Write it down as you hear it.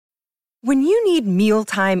When you need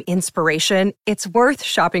mealtime inspiration, it's worth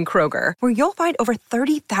shopping Kroger, where you'll find over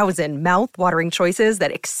 30,000 mouth-watering choices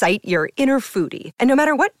that excite your inner foodie. And no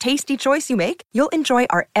matter what tasty choice you make, you'll enjoy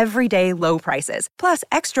our everyday low prices, plus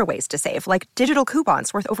extra ways to save, like digital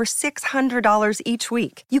coupons worth over $600 each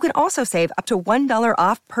week. You can also save up to $1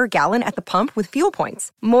 off per gallon at the pump with fuel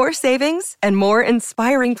points. More savings and more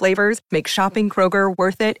inspiring flavors make shopping Kroger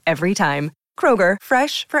worth it every time. Kroger,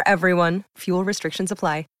 fresh for everyone. Fuel restrictions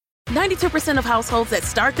apply. 92% of households that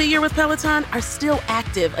start the year with Peloton are still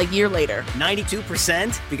active a year later.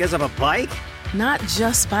 92% because of a bike? Not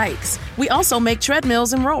just bikes. We also make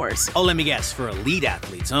treadmills and rowers. Oh, let me guess, for elite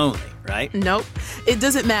athletes only, right? Nope. It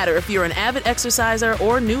doesn't matter if you're an avid exerciser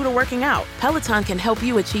or new to working out. Peloton can help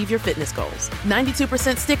you achieve your fitness goals.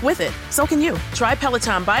 92% stick with it. So can you. Try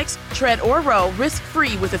Peloton bikes, tread or row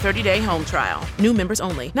risk-free with a 30-day home trial. New members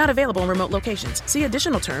only. Not available in remote locations. See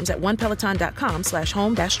additional terms at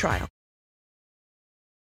onepeloton.com/home-trial.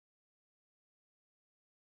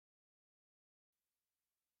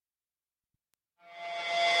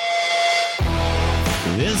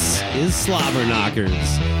 This is Slobber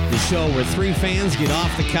Knockers, the show where three fans get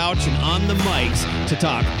off the couch and on the mics to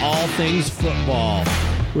talk all things football.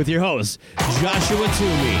 With your hosts, Joshua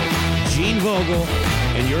Toomey, Gene Vogel,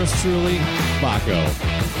 and yours truly, Baco.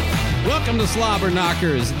 Welcome to Slobber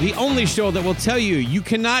Knockers, the only show that will tell you you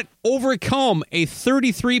cannot overcome a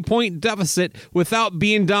 33-point deficit without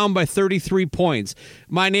being down by 33 points.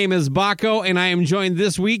 My name is Baco, and I am joined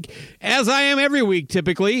this week, as I am every week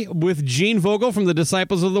typically, with Gene Vogel from the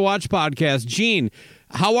Disciples of the Watch podcast. Gene,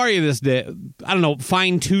 how are you this day? I don't know,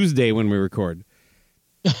 fine Tuesday when we record.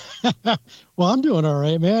 Well, I'm doing all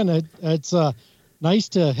right, man. It's nice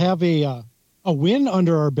to have a win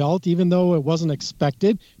under our belt, even though it wasn't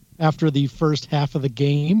expected after the first half of the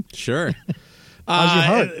game. Sure. How's your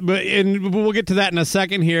heart? And we'll get to that in a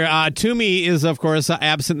second here. Toomey is, of course,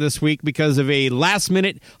 absent this week because of a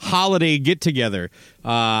last-minute holiday get-together.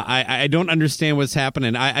 I don't understand what's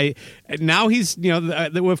happening. Now he's,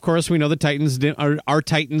 of course, we know the Titans our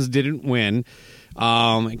Titans didn't win.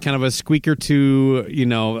 Kind of a squeaker to,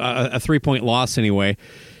 a 3-point loss anyway.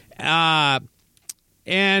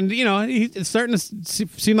 And, it's starting to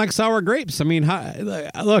seem like sour grapes. I mean,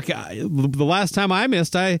 look, the last time I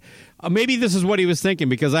missed, maybe this is what he was thinking,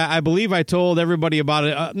 because I believe I told everybody about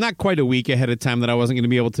it not quite a week ahead of time that I wasn't going to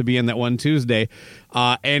be able to be in that one Tuesday.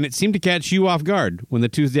 And it seemed to catch you off guard when the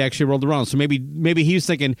Tuesday actually rolled around. So maybe he was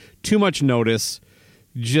thinking too much notice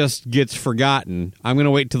just gets forgotten. I'm going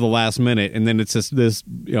to wait till the last minute. And then it's this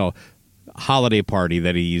holiday party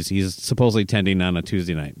that he's supposedly attending on a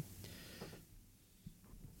Tuesday night.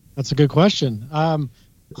 That's a good question.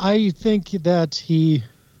 I think that he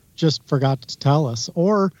just forgot to tell us,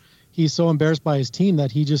 or he's so embarrassed by his team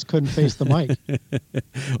that he just couldn't face the mic.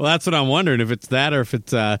 Well, that's what I'm wondering, if it's that or if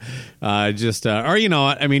it's just or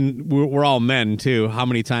I mean, we're all men too. How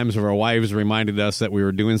many times have our wives reminded us that we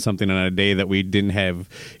were doing something on a day that we didn't have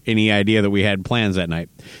any idea that we had plans that night?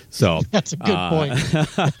 So that's a good point.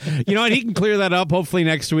 And he can clear that up hopefully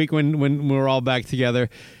next week when we're all back together.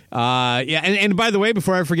 And by the way,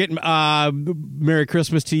 before I forget, Merry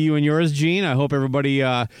Christmas to you and yours, Gene. I hope everybody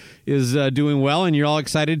is doing well and you're all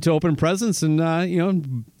excited to open presents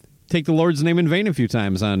and take the Lord's name in vain a few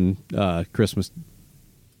times on Christmas.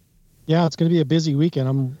 Yeah, it's going to be a busy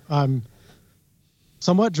weekend. I'm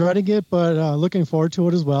somewhat dreading it, but looking forward to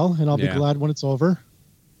it as well, and I'll be glad when it's over.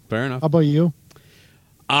 Fair enough. How about you?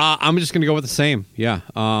 I'm just going to go with the same. Yeah.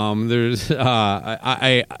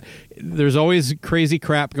 There's always crazy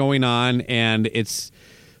crap going on, and it's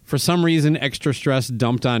for some reason extra stress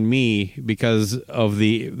dumped on me because of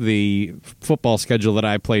the football schedule that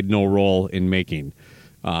I played no role in making.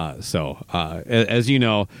 So as you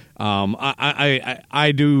know,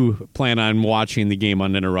 I do plan on watching the game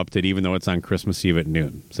uninterrupted, even though it's on Christmas Eve at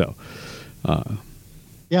noon. So,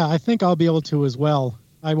 yeah, I think I'll be able to as well.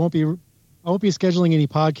 I won't be scheduling any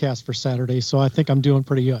podcasts for Saturday, so I think I'm doing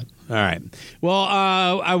pretty good. All right. Well,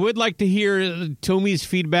 I would like to hear Toomey's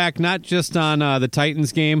feedback, not just on the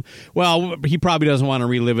Titans game. Well, he probably doesn't want to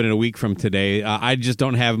relive it in a week from today. I just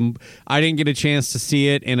don't have. I didn't get a chance to see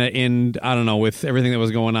it in I don't know, with everything that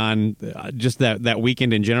was going on, just that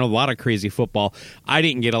weekend in general, a lot of crazy football. I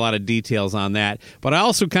didn't get a lot of details on that, but I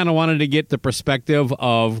also kind of wanted to get the perspective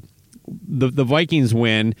of the Vikings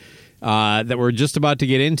win. That we're just about to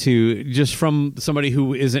get into, just from somebody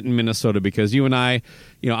who isn't in Minnesota, because you and I,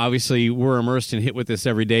 obviously we're immersed and hit with this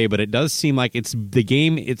every day, but it does seem like it's the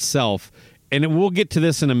game itself, and we'll get to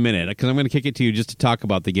this in a minute, because I'm going to kick it to you just to talk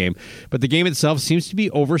about the game, but the game itself seems to be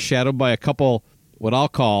overshadowed by a couple, what I'll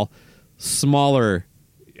call, smaller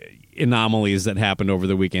anomalies that happened over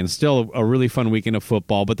the weekend. Still a really fun weekend of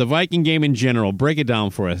football, but the Viking game in general, break it down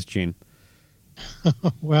for us, Gene.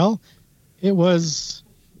 Well, it was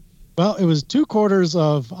 2 quarters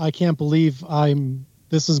of I can't believe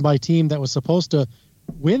this is my team that was supposed to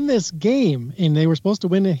win this game, and they were supposed to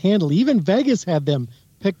win it handily. Even Vegas had them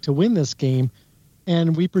picked to win this game,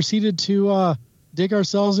 and we proceeded to dig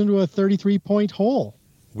ourselves into a 33-point hole.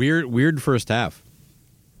 Weird first half.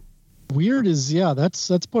 Weird is,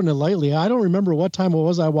 that's putting it lightly. I don't remember what time it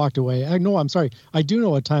was I walked away. I'm sorry. I do know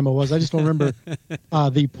what time it was. I just don't remember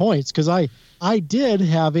the points, because I did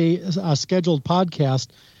have a scheduled podcast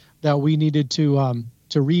that we needed to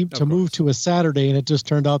move to a Saturday, and it just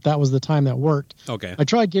turned out that was the time that worked. Okay. I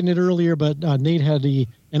tried getting it earlier, but Nate had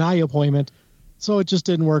an eye appointment, so it just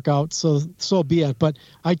didn't work out. So be it. But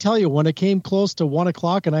I tell you, when it came close to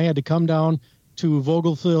 1:00 and I had to come down to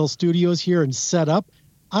Vogelfield Studios here and set up,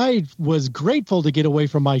 I was grateful to get away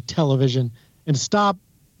from my television and stop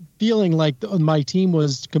feeling like my team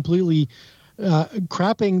was completely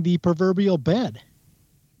crapping the proverbial bed.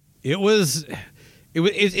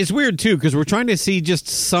 It's weird, too, because we're trying to see just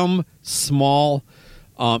some small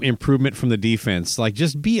improvement from the defense. Like,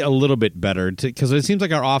 just be a little bit better, because it seems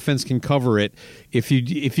like our offense can cover it. If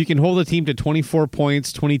you can hold a team to 24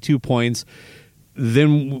 points, 22 points,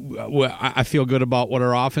 then I feel good about what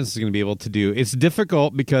our offense is going to be able to do. It's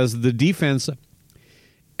difficult because the defense,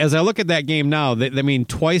 as I look at that game now,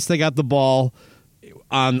 twice they got the ball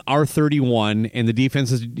on our 31, and the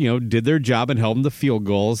defenses, did their job and held them to field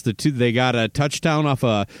goals. They got a touchdown off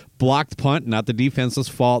a blocked punt, not the defense's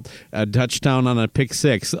fault. A touchdown on a pick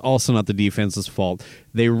six, also not the defense's fault.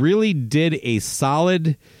 They really did a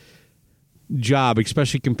solid job,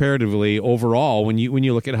 especially comparatively overall when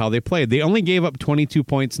you look at how they played. They only gave up 22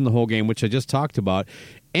 points in the whole game, which I just talked about,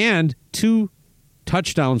 and 2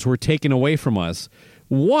 touchdowns were taken away from us.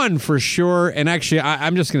 One for sure, and actually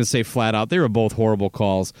I'm just going to say flat out, they were both horrible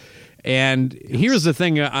calls. And here's the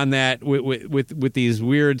thing on that with these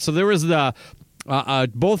weird. So there was the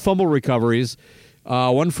both fumble recoveries.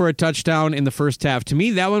 One for a touchdown in the first half. To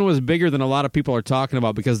me, that one was bigger than a lot of people are talking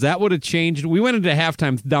about, because that would have changed. We went into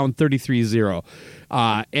halftime down 33-0,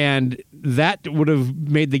 and that would have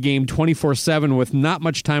made the game 24-7 with not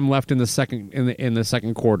much time left in the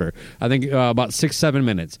second quarter. I think about 6-7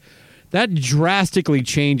 minutes. That drastically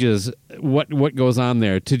changes what goes on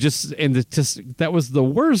there. That was the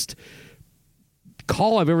worst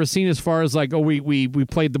call I've ever seen, as far as like, we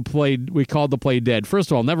played the play, we called the play dead.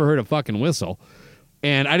 First of all, never heard a fucking whistle.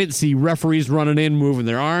 And I didn't see referees running in, moving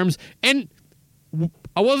their arms. And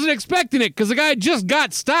I wasn't expecting it, because the guy just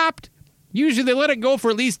got stopped. Usually they let it go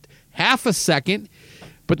for at least half a second.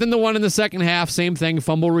 But then the one in the second half, same thing,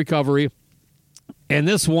 fumble recovery. And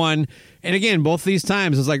this one, and again, both these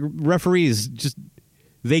times, it's like referees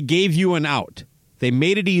they gave you an out. They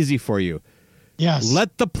made it easy for you. Yes.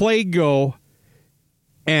 Let the play go,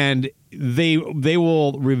 and they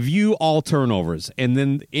will review all turnovers, and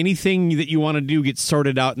then anything that you want to do gets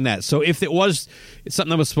sorted out in that. So if it was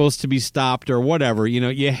something that was supposed to be stopped or whatever,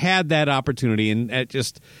 you had that opportunity, and it's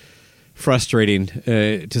just frustrating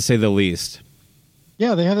to say the least.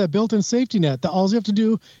 Yeah, they have that built-in safety net. All you have to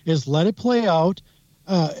do is let it play out,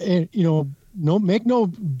 and make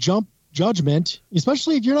no jump judgment,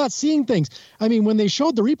 especially if you're not seeing things. I mean, when they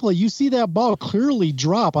showed the replay, you see that ball clearly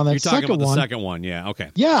drop on that second one. You're talking about the second one, yeah, okay.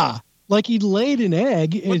 Yeah, like he laid an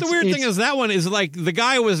egg. But the weird thing is that one is like the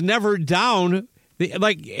guy was never down,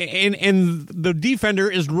 and the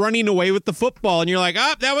defender is running away with the football, and you're like,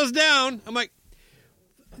 that was down. I'm like,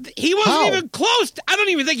 he wasn't even close. I don't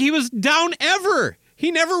even think he was down ever.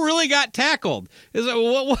 He never really got tackled. It's like,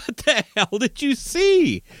 what the hell did you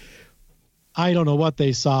see? I don't know what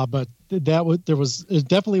they saw, but it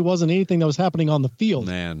definitely wasn't anything that was happening on the field.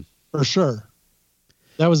 Man, for sure.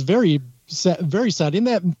 That was very sad. In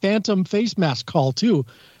that phantom face mask call too,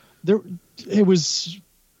 it was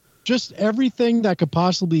just everything that could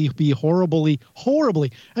possibly be horribly.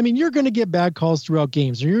 I mean, you're going to get bad calls throughout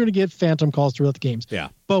games, or you're going to get phantom calls throughout the games. Yeah.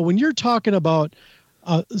 But when you're talking about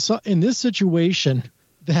in this situation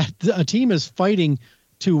that a team is fighting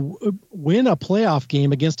to win a playoff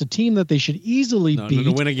game against a team that they should easily beat.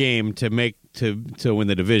 To win a game to win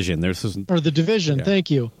the division. Or the division, yeah. Thank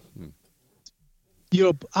you.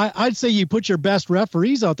 I'd say you put your best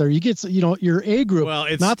referees out there. You get, your A group,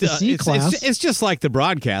 not the C class. It's just like the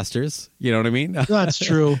broadcasters. You know what I mean? That's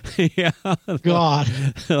true. Yeah. God.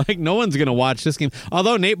 Like no one's going to watch this game.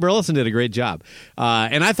 Although Nate Burleson did a great job.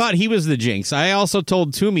 And I thought he was the jinx. I also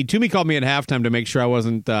told Toomey called me at halftime to make sure I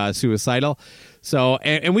wasn't suicidal. So,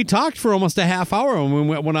 and we talked for almost a half hour.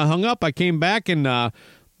 When I hung up, I came back and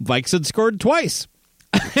Vikes had scored twice.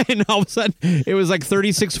 And all of a sudden, it was like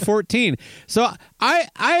 36-14. So I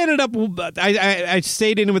ended up, I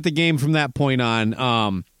stayed in with the game from that point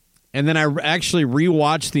on. And then I actually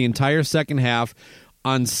rewatched the entire second half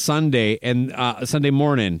on Sunday and Sunday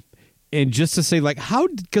morning. And just to say, like, how,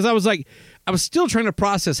 because I was still trying to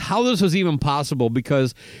process how this was even possible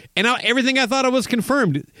because, and everything I thought it was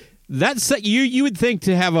confirmed. You would think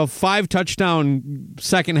to have a 5-touchdown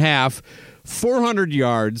second half, 400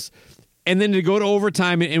 yards, and then to go to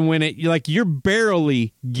overtime and win it, you're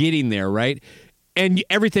barely getting there, right? And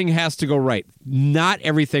everything has to go right. Not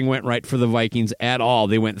everything went right for the Vikings at all.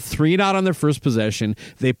 They went 3 and out on their first possession.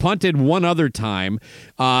 They punted one other time.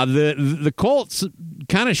 The Colts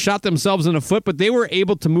kind of shot themselves in the foot, but they were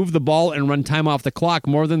able to move the ball and run time off the clock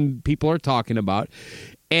more than people are talking about.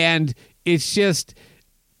 And it's just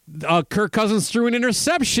Kirk Cousins threw an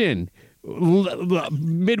interception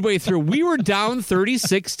midway through. We were down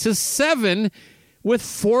 36-7 with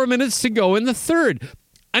 4 minutes to go in the third.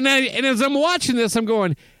 And as I'm watching this, I'm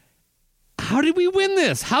going, how did we win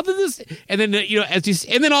this? How did this? And then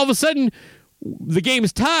and then all of a sudden, the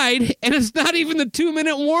game's tied, and it's not even the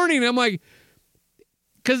 2-minute warning. I'm like,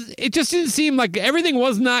 because it just didn't seem like everything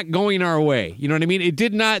was not going our way. You know what I mean? It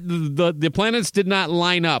did not. The planets did not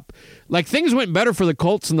line up. Like, things went better for the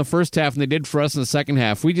Colts in the first half than they did for us in the second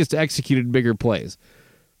half. We just executed bigger plays.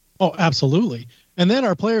 Oh, absolutely. And then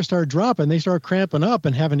our players start dropping. They start cramping up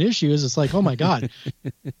and having issues. It's like, oh my God,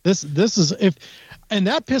 this is and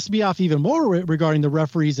that pissed me off even more regarding the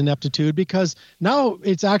referees' ineptitude, because now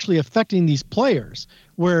it's actually affecting these players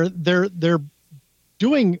where they're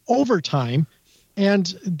doing overtime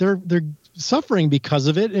and they're suffering because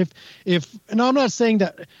of it. And I'm not saying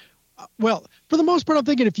that. Well, for the most part, I'm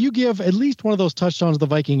thinking if you give at least one of those touchdowns to the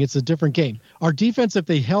Viking, it's a different game. Our defense, if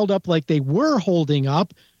they held up like they were holding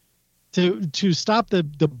up to stop the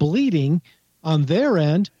bleeding on their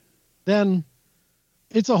end, then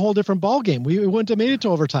it's a whole different ball game. We wouldn't have made it to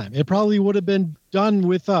overtime. It probably would have been done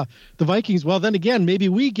with the Vikings. Well, then again, maybe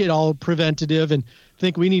we get all preventative and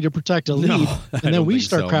think we need to protect a lead, and then we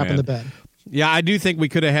start crapping the bed. Yeah, I do think we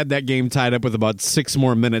could have had that game tied up with about 6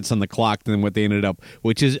 more minutes on the clock than what they ended up,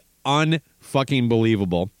 which is unfucking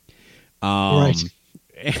believable. Right.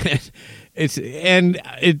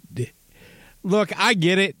 Look, I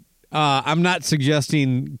get it. I'm not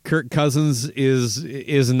suggesting Kirk Cousins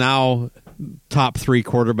is now top 3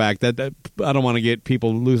 quarterback. That I don't want to get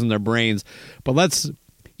people losing their brains. But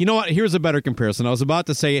you know what? Here's a better comparison. I was about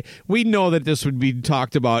to say, we know that this would be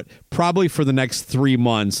talked about probably for the next 3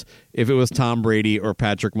 months if it was Tom Brady or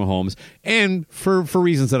Patrick Mahomes, and for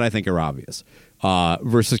reasons that I think are obvious,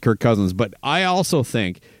 versus Kirk Cousins. But I also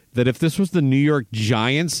think that if this was the New York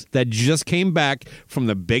Giants that just came back from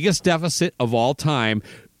the biggest deficit of all time,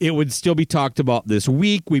 it would still be talked about this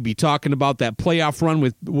week. We'd be talking about that playoff run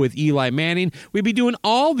with Eli Manning. We'd be doing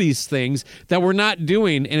all these things that we're not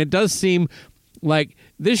doing, and it does seem like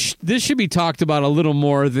this should be talked about a little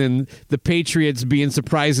more than the Patriots being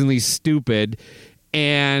surprisingly stupid.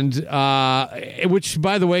 And which,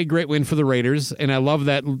 by the way, great win for the Raiders, and I love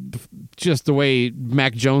that, just the way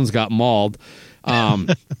Mac Jones got mauled.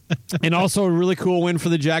 And also a really cool win for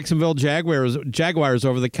the Jacksonville Jaguars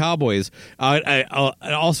over the Cowboys.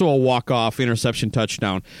 Also a walk-off interception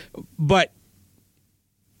touchdown. But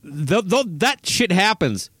that shit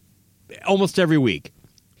happens almost every week.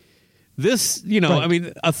 This, right. I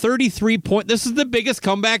mean, a 33-point. This is the biggest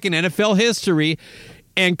comeback in NFL history.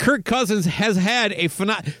 And Kirk Cousins has had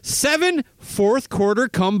 7 fourth-quarter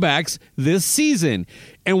comebacks this season.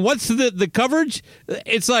 And what's the coverage?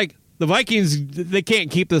 It's like, the Vikings, they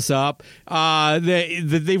can't keep this up.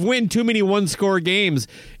 They've won too many one-score games.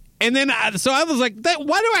 And then, so I was like,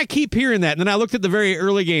 why do I keep hearing that? And then I looked at the very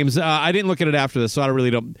early games. I didn't look at it after this, so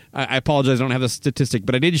I apologize, I don't have the statistic.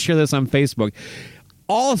 But I did share this on Facebook.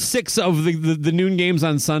 All 6 of the noon games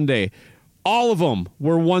on Sunday, all of them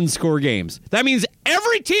were one-score games. That means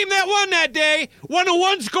every team that won that day won a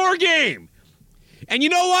one-score game. And you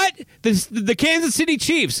know what? The Kansas City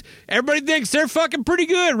Chiefs, everybody thinks they're fucking pretty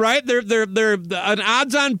good, right? They're an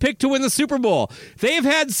odds-on pick to win the Super Bowl. They've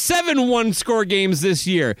had 7 one-score games this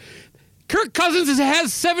year. Kirk Cousins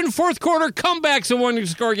has 7 fourth-quarter comebacks in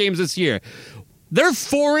one-score games this year. They're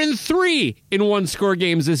 4-3 in one-score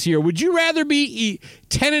games this year. Would you rather be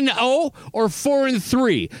 10-0 or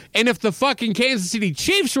 4-3? And if the fucking Kansas City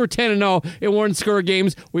Chiefs were 10-0 in one-score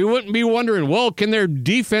games, we wouldn't be wondering, well, can their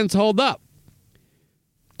defense hold up?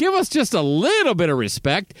 Give us just a little bit of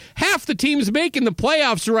respect. Half the teams making the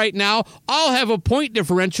playoffs right now all have a point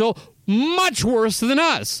differential much worse than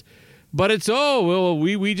us. But it's,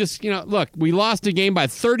 we just, look, we lost a game by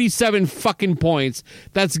 37 fucking points.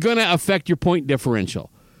 That's going to affect your point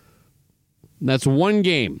differential. That's one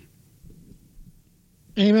game.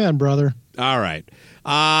 Amen, brother. All right.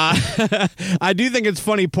 I do think it's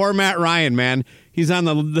funny. Poor Matt Ryan, man. He's on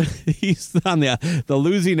the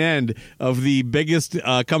losing end of the biggest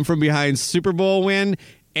come from behind Super Bowl win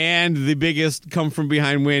and the biggest come from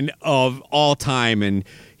behind win of all time, and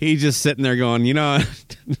he's just sitting there going, I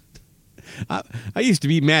used to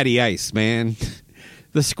be Matty Ice, man.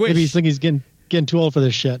 The Squish. Maybe he's thinking he's getting too old for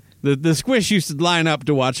this shit. The Squish used to line up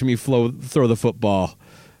to watch me throw the football.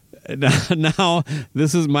 Now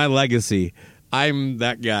this is my legacy. I'm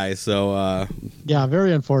that guy. So yeah,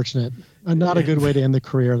 very unfortunate. Not a good way to end the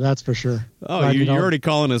career, that's for sure. Oh, you're already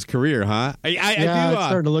calling his career, huh? It's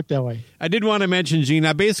starting to look that way. I did want to mention, Gene,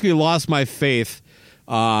 I basically lost my faith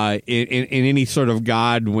in any sort of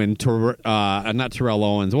God when not Terrell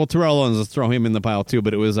Owens. Well, Terrell Owens, let's throw him in the pile too,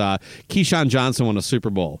 but it was Keyshawn Johnson won a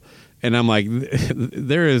Super Bowl. And I'm like,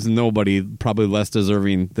 there is nobody probably less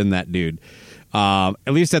deserving than that dude, at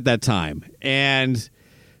least at that time. And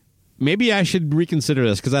maybe I should reconsider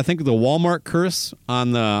this because I think the Walmart curse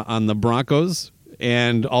on the Broncos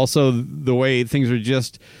and also the way things are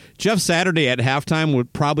just Jeff Saturday at halftime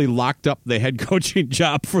would probably locked up the head coaching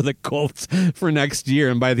job for the Colts for next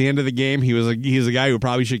year. And by the end of the game, he's a guy who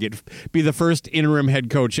probably should be the first interim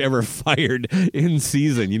head coach ever fired in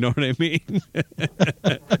season. You know what I mean?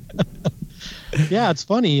 Yeah, it's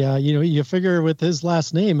funny. You figure with his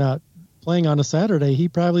last name playing on a Saturday, he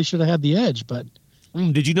probably should have had the edge, but.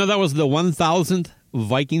 Did you know that was the 1,000th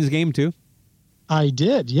Vikings game, too? I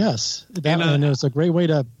did, yes. And it's a great way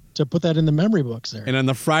to put that in the memory books there. And on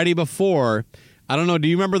the Friday before, I don't know, do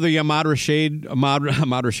you remember the Ahmad Rashad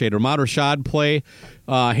play,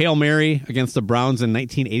 Hail Mary against the Browns in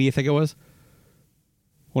 1980, I think it was?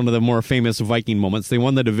 One of the more famous Viking moments. They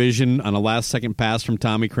won the division on a last-second pass from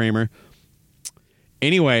Tommy Kramer.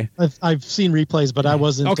 Anyway, I've seen replays, but I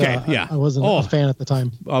wasn't. Okay, yeah. I wasn't a fan at the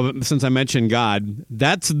time. Since I mentioned God,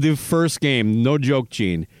 that's the first game. No joke,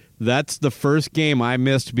 Gene. That's the first game I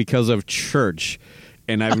missed because of church,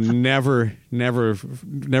 and I've never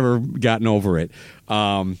gotten over it.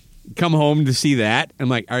 Come home to see that, I'm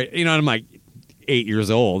like, all right, I'm like 8 years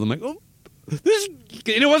old. I'm like, oh, this.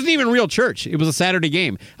 And it wasn't even real church. It was a Saturday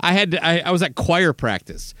game. I was at choir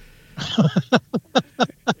practice.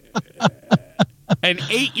 An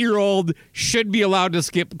 8-year-old should be allowed to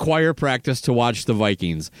skip choir practice to watch the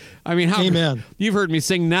Vikings. I mean, Amen. You've heard me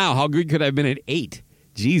sing now. How good could I have been at 8?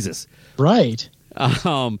 Jesus. Right.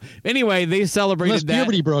 Anyway, they celebrated Unless that.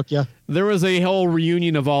 Puberty broke you. There was a whole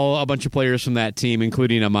reunion of a bunch of players from that team,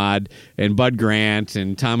 including Ahmad and Bud Grant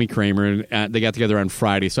and Tommy Kramer. And they got together on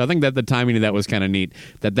Friday. So I think that the timing of that was kind of neat,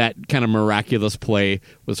 that kind of miraculous play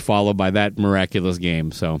was followed by that miraculous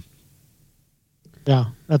game. So. Yeah,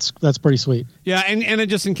 that's pretty sweet. Yeah, and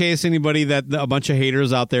just in case anybody a bunch of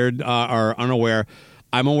haters out there are unaware,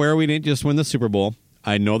 I'm aware we didn't just win the Super Bowl.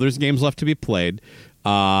 I know there's games left to be played.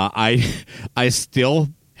 I still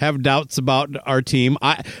have doubts about our team.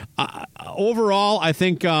 Overall, I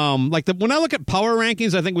think when I look at power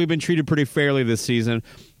rankings, I think we've been treated pretty fairly this season.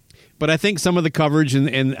 But I think some of the coverage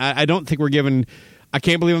and I don't think we're given. I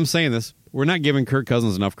can't believe I'm saying this. We're not giving Kirk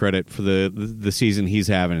Cousins enough credit for the season he's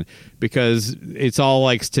having because it's all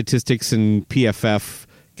like statistics and PFF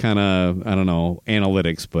kind of, I don't know,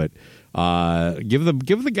 analytics. But give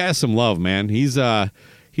the guy some love, man. He's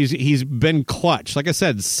been clutch. Like I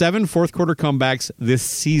said, 7 fourth-quarter comebacks this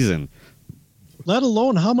season. Let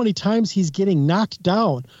alone how many times he's getting knocked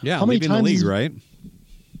down. Yeah, how many leading times the league, right?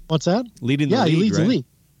 What's that? Leading the league, he leads right? the league.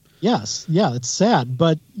 Yes, yeah, it's sad,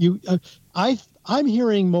 but I'm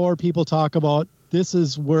hearing more people talk about this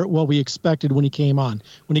is what we expected when he came on,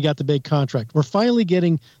 when he got the big contract. We're finally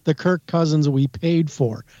getting the Kirk Cousins we paid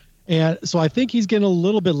for. And so I think he's getting a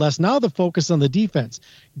little bit less. Now the focus on the defense.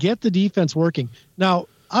 Get the defense working. Now,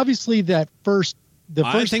 obviously I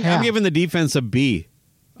think I'm giving the defense a B.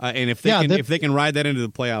 And if they can ride that into the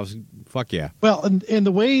playoffs, fuck yeah. Well, and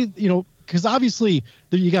the way, because obviously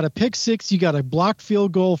you got a pick six, you got a blocked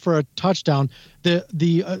field goal for a touchdown.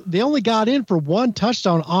 They only got in for one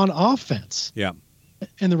touchdown on offense. Yeah.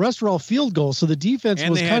 And the rest were all field goals. So the defense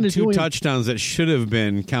was kind of doing two touchdowns that should have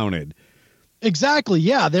been counted. Exactly.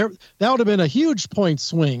 Yeah, that would have been a huge point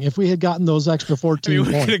swing if we had gotten those extra 14 we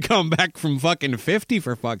points. could have come back from fucking 50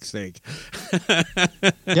 for fuck's sake.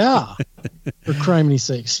 Yeah, for criminy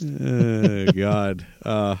sakes. God,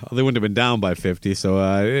 they wouldn't have been down by 50. So,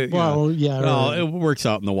 right. It works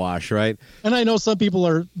out in the wash, right? And I know some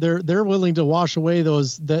people they're willing to wash away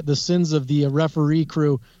the sins of the referee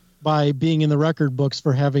crew by being in the record books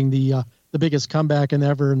for having the biggest comeback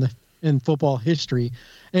ever in football history.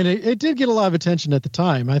 And it did get a lot of attention at the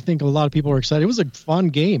time. I think a lot of people were excited. It was a fun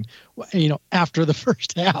game, after the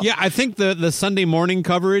first half. Yeah, I think the Sunday morning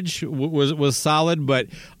coverage was solid, but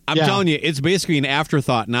I'm telling you, it's basically an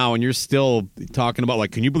afterthought now, and you're still talking about,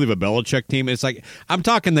 like, can you believe a Belichick team? It's like, I'm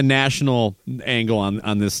talking the national angle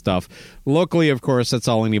on this stuff. Locally, of course, that's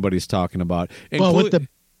all anybody's talking about. Well,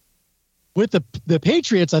 with the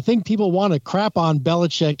Patriots, I think people want to crap on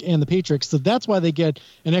Belichick and the Patriots, so that's why they get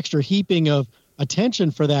an extra heaping of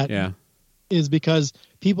attention for that. Yeah, is because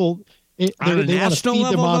people on a national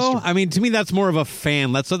level, though. I mean, to me, that's more of a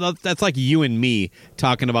fan. That's like you and me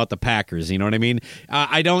talking about the Packers. You know what I mean?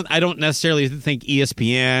 I don't necessarily think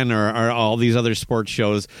ESPN or all these other sports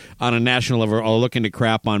shows on a national level are looking to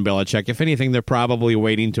crap on Belichick. If anything, they're probably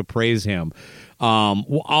waiting to praise him.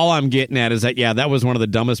 All I'm getting at is that, that was one of the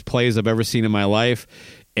dumbest plays I've ever seen in my life,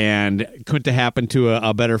 and couldn't have happened to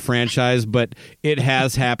a better franchise, but it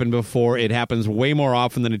has happened before. It happens way more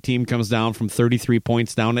often than a team comes down from 33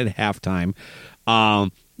 points down at halftime.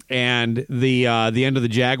 And the end of the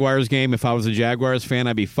Jaguars game, if I was a Jaguars fan,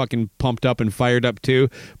 I'd be fucking pumped up and fired up too.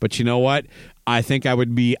 But you know what? I think I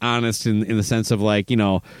would be honest in the sense of, like,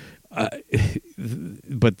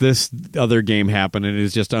 but this other game happened, and it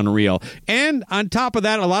is just unreal. And on top of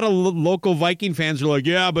that, a lot of local Viking fans are like,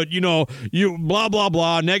 yeah, but you blah, blah,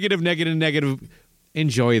 blah, negative.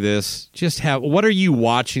 Enjoy this. What are you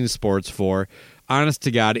watching sports for? Honest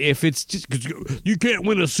to God, if it's just because you can't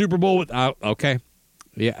win a Super Bowl without, okay.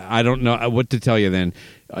 Yeah, I don't know what to tell you then.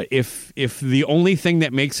 If the only thing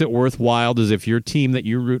that makes it worthwhile is if your team that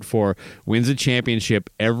you root for wins a championship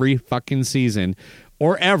every fucking season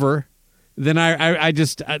or ever, then I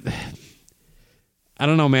don't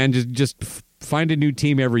know, man. Just find a new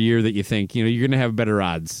team every year that you think you're going to have better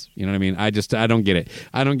odds. You know what I mean? I don't get it.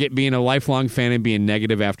 I don't get being a lifelong fan and being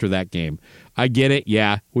negative after that game. I get it.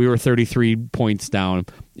 Yeah, we were 33 points down.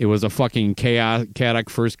 It was a fucking chaotic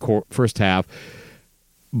first half.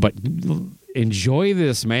 But enjoy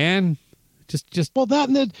this, man. Just well, that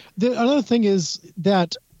and another thing is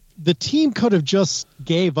that the team could have just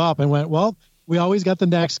gave up and went, well, we always got the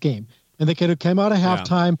next game, and they could have come out of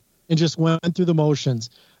halftime and just went through the motions.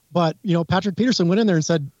 But Patrick Peterson went in there and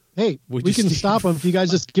said, "Hey, we can stop them if you guys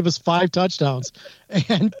just give us 5 touchdowns."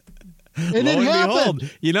 And it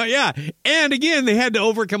happened. And again, they had to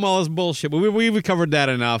overcome all this bullshit. But we've covered that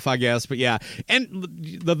enough, I guess. But yeah, and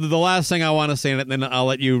the last thing I want to say, and then I'll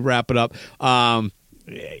let you wrap it up.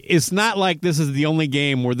 It's not like this is the only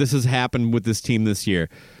game where this has happened with this team this year.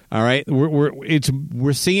 All right, we're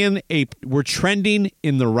trending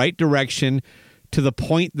in the right direction to the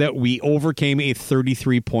point that we overcame a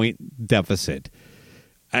 33-point deficit.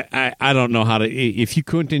 I don't know how to. If you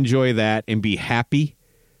couldn't enjoy that and be happy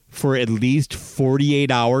for at least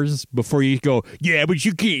 48 hours before you go, yeah, but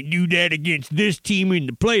you can't do that against this team in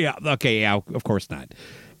the playoffs. Okay, yeah, of course not.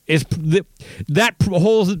 That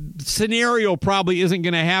whole scenario probably isn't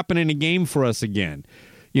going to happen in a game for us again.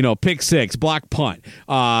 Pick six, block punt,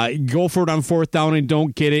 go for it on 4th down and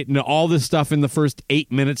don't get it, and all this stuff in the first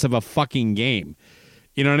 8 minutes of a fucking game.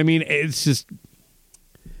 You know what I mean? It's just...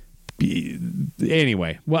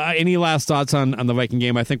 Anyway, well, any last thoughts on the Viking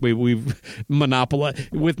game? I think we've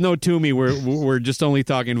monopolized with no Toomey. We're just only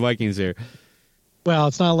talking Vikings here. Well,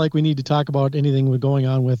 it's not like we need to talk about anything going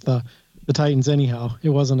on with the Titans anyhow. It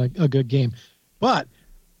wasn't a good game. But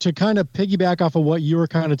to kind of piggyback off of what you were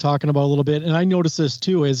kind of talking about a little bit, and I noticed this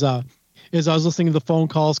too, is I was listening to the phone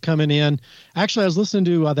calls coming in. Actually, I was listening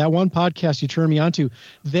to that one podcast you turned me on to.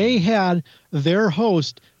 They had their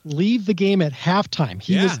host leave the game at halftime.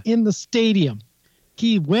 He was in the stadium.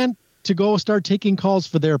 He went to go start taking calls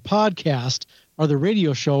for their podcast or the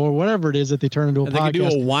radio show or whatever it is that they turn into a podcast. They could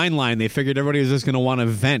do a wine line. They figured everybody was just going to want to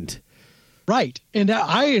vent. Right. And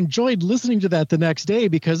I enjoyed listening to that the next day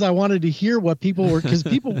because I wanted to hear what people were, because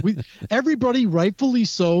everybody rightfully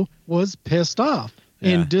so was pissed off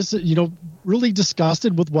and really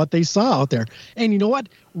disgusted with what they saw out there. And you know what?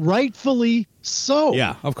 Rightfully so.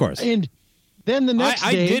 Yeah, of course. And then the next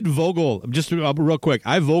day, I did Vogel, just real quick.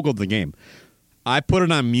 I Vogeled the game. I put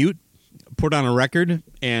it on mute, put it on a record,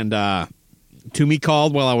 and Toomey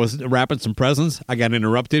called while I was wrapping some presents. I got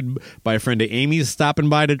interrupted by a friend of Amy's stopping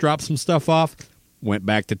by to drop some stuff off. Went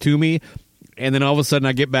back to Toomey, and then all of a sudden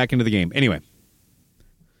I get back into the game. Anyway.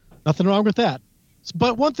 Nothing wrong with that.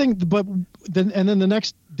 But one thing, then the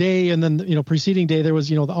next day and then, preceding day, there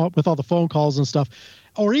was, with all the phone calls and stuff,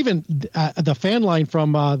 or even the fan line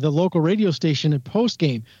from the local radio station at post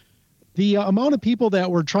game, the amount of people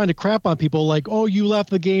that were trying to crap on people like, oh, you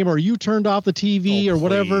left the game or you turned off the TV or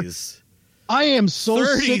whatever. I am so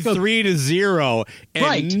sick of 33-0, and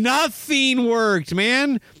Right. nothing worked,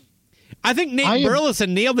 man. I think Nate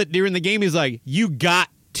Burleson nailed it during the game. He's like, you got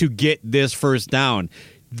to get this first down.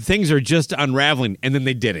 Things are just unraveling, and then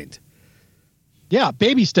they didn't. Yeah,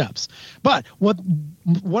 baby steps. But what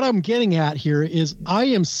I'm getting at here is I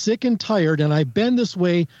am sick and tired, and I've been this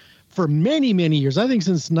way for many, many years. I think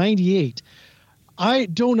since 98. I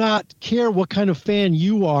do not care what kind of fan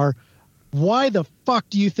you are. Why the fuck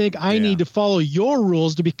do you think I need to follow your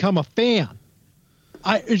rules to become a fan?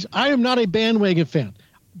 I am not a bandwagon fan,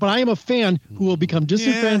 but I am a fan who will become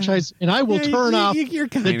disenfranchised, and I will turn off the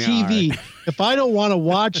TV if I don't want to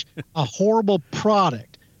watch a horrible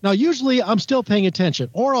product. Now, usually I'm still paying attention,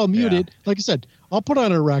 or I'll mute it. Like I said, I'll put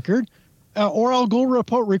on a record, or I'll go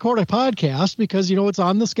record a podcast because, it's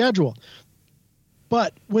on the schedule.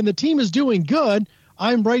 But when the team is doing good,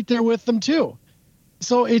 I'm right there with them too.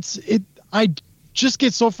 So I just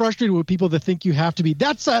get so frustrated with people that think you have to be.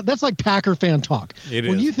 That's like Packer fan talk.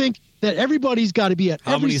 When you think that everybody's got to be at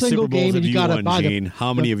every single game and you got to buy them.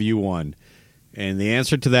 How many have you won? And the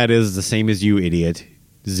answer to that is the same as you, idiot.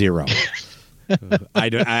 0.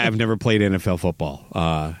 I've never played NFL football.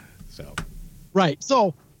 Right.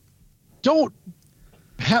 So don't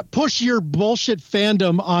push your bullshit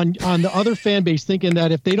fandom on the other fan base, thinking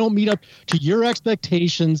that if they don't meet up to your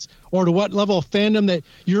expectations or to what level of fandom that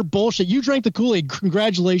you're bullshit. You drank the Kool-Aid.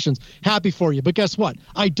 Congratulations. Happy for you. But guess what?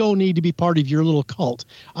 I don't need to be part of your little cult.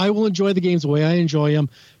 I will enjoy the games the way I enjoy them,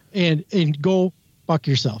 and go fuck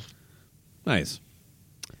yourself. Nice.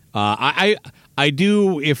 I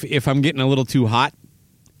do, if I'm getting a little too hot,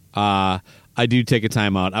 I do take a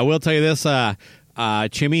timeout. I will tell you this,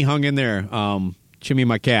 Chimmy hung in there, Chimmy,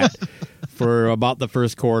 my cat, for about the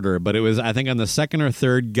first quarter, but it was, I think, on the second or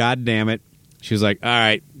third, God damn it, she was like, all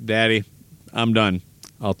right, Daddy, I'm done.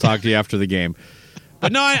 I'll talk to you after the game.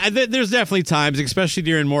 But no, there's definitely times, especially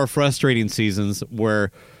during more frustrating seasons,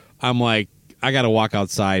 where I'm like, I got to walk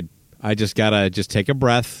outside. I just got to take a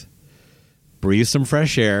breath, breathe some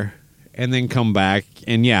fresh air, and then come back.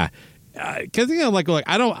 And because like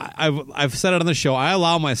I've said it on the show, I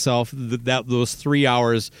allow myself those 3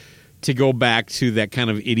 hours to go back to that kind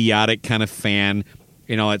of idiotic kind of fan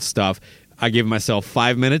and all that stuff. I give myself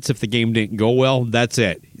 5 minutes. If the game didn't go well, that's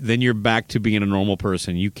it. Then you're back to being a normal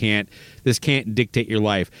person. This can't dictate your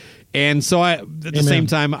life. And so at the same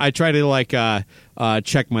time, I try to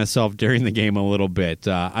check myself during the game a little bit.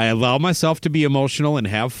 I allow myself to be emotional and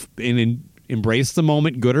embrace the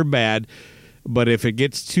moment, good or bad. But if it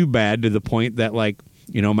gets too bad to the point that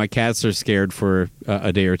my cats are scared for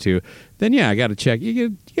a day or two, then I got to check. You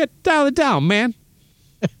got to dial it down, man.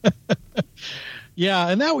 Yeah,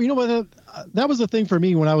 and that that was the thing for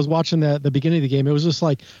me when I was watching the beginning of the game. It was just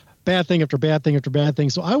like bad thing after bad thing after bad thing.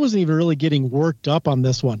 So I wasn't even really getting worked up on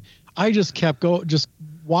this one. I just kept just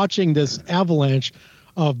watching this avalanche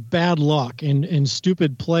of bad luck and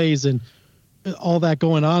stupid plays and all that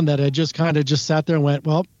going on, that I just kind of just sat there and went,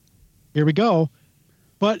 well, here we go.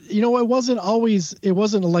 But, it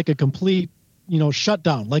wasn't like a complete,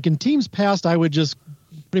 shutdown. Like in teams past, I would just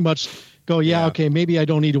pretty much go, okay, maybe I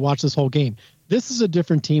don't need to watch this whole game. This is a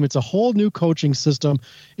different team. It's a whole new coaching system.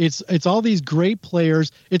 It's all these great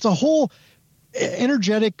players. It's a whole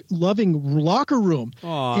energetic, loving locker room.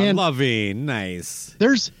 Oh, and loving. Nice.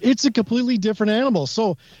 It's a completely different animal.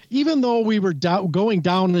 So even though we were going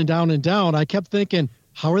down and down and down, I kept thinking,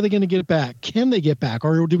 how are they going to get back? Can they get back?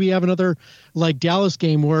 Or do we have another like Dallas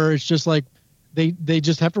game where it's just like they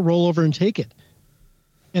just have to roll over and take it?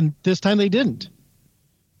 And this time they didn't.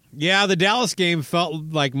 Yeah, the Dallas game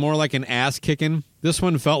felt like more like an ass kicking. This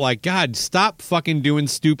one felt like, God, stop fucking doing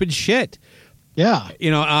stupid shit. Yeah.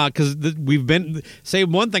 Because we've been, say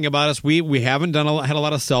one thing about us, we haven't had a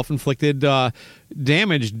lot of self-inflicted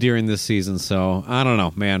damage during this season. So I don't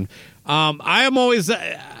know, man. I'm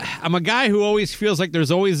a guy who always feels like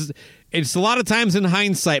it's a lot of times in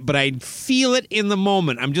hindsight, but I feel it in the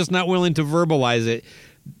moment. I'm just not willing to verbalize it.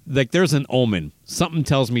 Like there's an omen. Something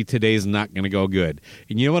tells me today's not going to go good.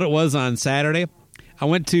 And you know what it was on Saturday? I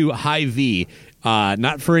went to Hy-Vee,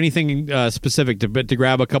 not for anything specific, but to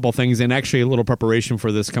grab a couple things and actually a little preparation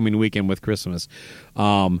for this coming weekend with Christmas.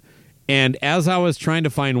 And as I was trying to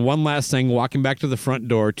find one last thing, walking back to the front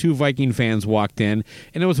door, 2 Viking fans walked in.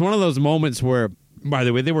 And it was one of those moments where, by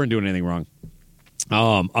the way, they weren't doing anything wrong.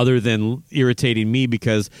 Other than irritating me,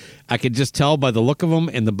 because I could just tell by the look of them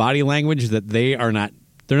and the body language that they're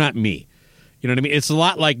not me. You know what I mean? It's a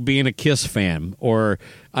lot like being a Kiss fan, or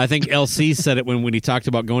I think LC said it when he talked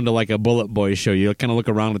about going to like a Bullet Boys show. You kind of look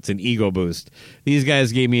around, it's an ego boost. These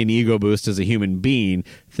guys gave me an ego boost as a human being,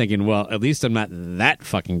 thinking, well, at least I'm not that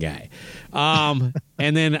fucking guy.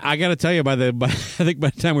 And then I got to tell you, I think by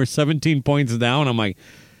the time we're 17 points down, I'm like,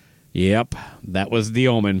 yep, that was the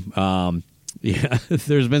omen. Yeah,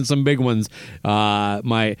 there's been some big ones.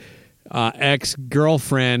 My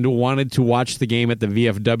ex-girlfriend wanted to watch the game at the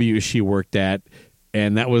VFW she worked at,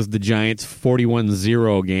 and that was the Giants'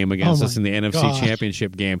 41-0 game against us in the NFC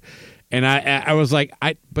Championship game. And I was like,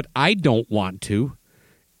 but I don't want to.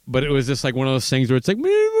 But it was just like one of those things where it's like,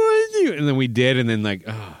 and then we did, and then like,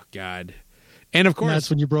 oh, God. And of course, and that's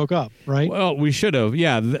when you broke up, right? Well, we should have.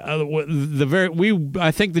 Yeah,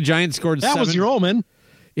 I think the Giants scored. That 7. Was your omen.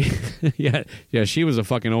 yeah. She was a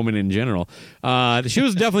fucking omen in general. She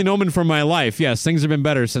was definitely an omen for my life. Yes, things have been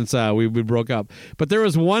better since we broke up. But there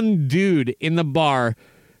was one dude in the bar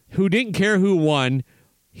who didn't care who won.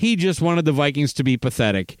 He just wanted the Vikings to be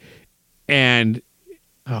pathetic, and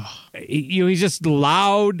he's just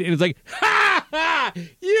loud, and it's like, ha ha,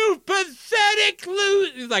 you pathetic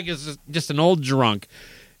loser. He's like, it's just an old drunk,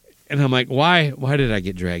 and I'm like, why did I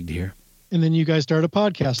get dragged here? And then you guys started a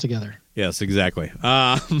podcast together. Yes, exactly.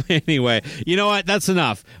 Anyway, you know what? That's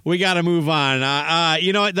enough. We got to move on.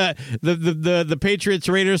 You know what? The Patriots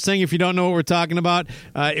Raiders thing. If you don't know what we're talking about,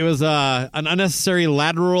 it was an unnecessary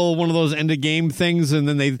lateral, one of those end of game things, and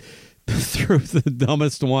then they threw the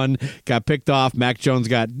dumbest one, got picked off. Mac Jones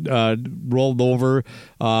got rolled over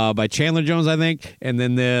by Chandler Jones, I think, and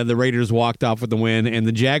then the Raiders walked off with the win. And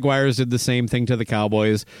the Jaguars did the same thing to the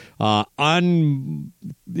Cowboys. An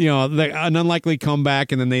unlikely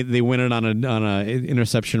comeback, and then they win it on a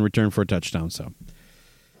interception return for a touchdown. So,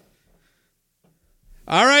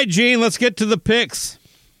 all right, Gene, let's get to the picks.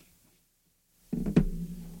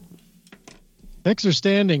 Picks or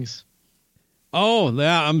standings? Oh,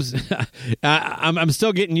 yeah, I'm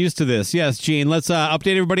still getting used to this. Yes, Gene, let's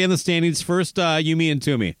update everybody on the standings first. You, me, and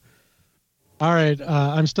Toomey. All right,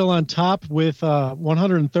 I'm still on top with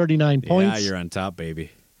 139 points. Yeah, you're on top,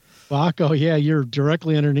 baby. Baco, yeah, you're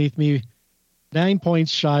directly underneath me, 9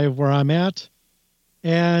 points shy of where I'm at.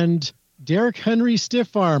 And Derrick Henry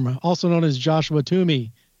Stiff Arm, also known as Joshua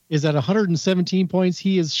Toomey, is at 117 points.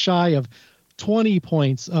 He is shy of 20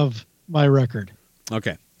 points of my record.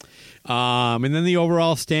 Okay. And then the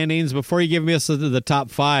overall standings. Before you give me us the top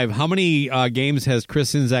 5, how many games has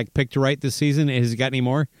Chris Czynszak picked right this season? Has he got any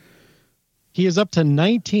more? He is up to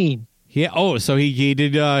 19. Yeah. Oh, so he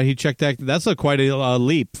did. He checked that. That's quite a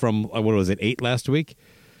leap from what was it, 8 last week?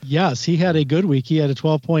 Yes, he had a good week. He had a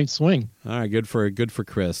 12-point swing. All right, good for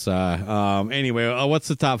Chris. Anyway, what's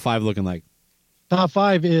the top 5 looking like? Top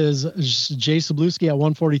 5 is Jay Sabluski at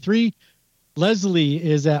 143. Leslie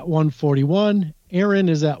is at 141. Aaron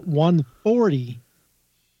is at 140.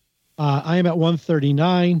 I am at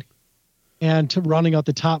 139. And running out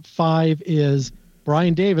the top 5 is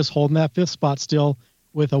Brian Davis holding that 5th spot still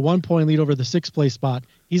with a 1-point lead over the 6th place spot.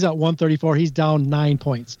 He's at 134. He's down 9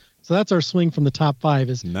 points. So that's our swing from the top 5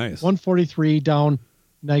 is nice. 143 down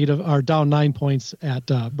 9 points at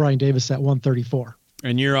Brian Davis at 134.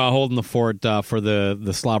 And you're holding the fort for the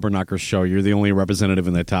Slobberknockers show. You're the only representative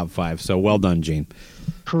in the top 5. So well done, Gene.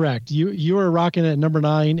 Correct. You are rocking at number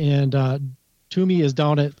 9, and Toomey is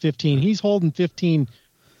down at 15. He's holding 15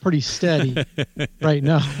 pretty steady right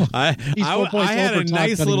now. I had a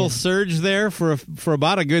nice little surge there for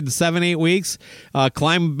about a good 7-8 weeks.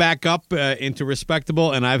 Climbed back up into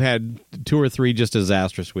respectable, and I've had 2 or 3 just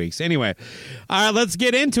disastrous weeks. Anyway, all right, let's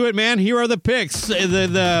get into it, man. Here are the picks.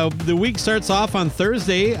 The week starts off on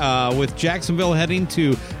Thursday with Jacksonville heading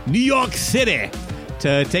to New York City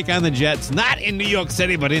to take on the Jets. Not in New York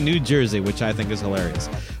City, but in New Jersey, which I think is hilarious.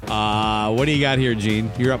 What do you got here, Gene?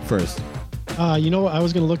 You're up first. I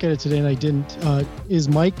was going to look at it today and I didn't. Is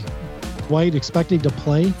Mike White expected to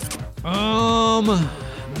play?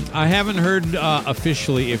 I haven't heard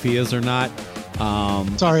officially if he is or not.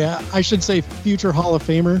 Sorry, I should say future Hall of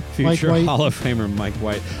Famer Future Mike White. Hall of Famer Mike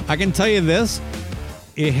White. I can tell you this,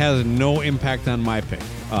 it has no impact on my pick,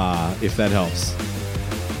 if that helps.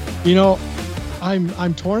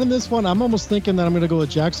 I'm torn in this one. I'm almost thinking that I'm going to go with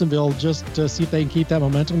Jacksonville just to see if they can keep that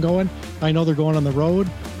momentum going. I know they're going on the road.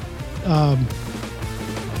 I'm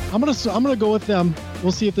gonna go with them.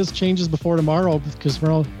 We'll see if this changes before tomorrow, because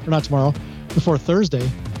before Thursday.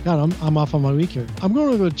 God, I'm off on my week here. I'm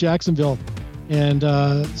going to go with Jacksonville and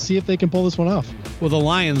see if they can pull this one off. Well, the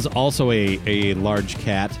Lions, also a large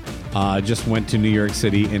cat, just went to New York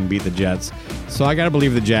City and beat the Jets. So I got to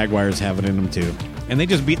believe the Jaguars have it in them too. And they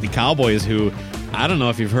just beat the Cowboys, who, I don't know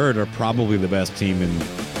if you've heard, are probably the best team in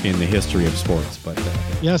the history of sports. But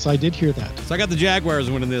yes, I did hear that. So I got the Jaguars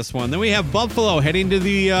winning this one. Then we have Buffalo heading to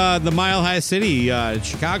the Mile High City,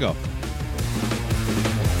 Chicago.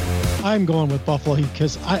 I'm going with Buffalo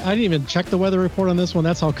because I didn't even check the weather report on this one.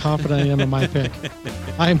 That's how confident I am in my pick.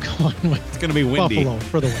 I'm going with It's going to be windy. Buffalo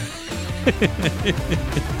for the win.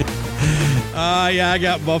 Yeah, I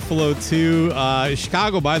got Buffalo too.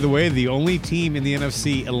 Chicago, by the way, the only team in the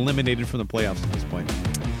NFC eliminated from the playoffs at this point.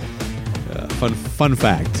 Fun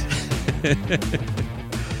fact.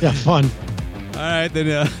 Yeah, fun. All right, then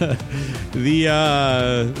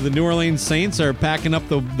the New Orleans Saints are packing up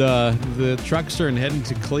the truckster and heading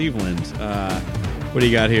to Cleveland. What do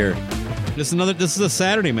you got here? This is a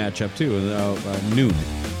Saturday matchup too, noon.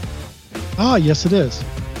 Ah, yes, it is.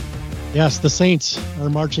 Yes, the Saints are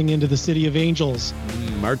marching into the City of Angels.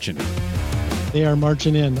 Marching. They are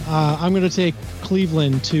marching in. I'm going to take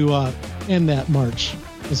Cleveland to end that march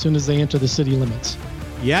as soon as they enter the city limits.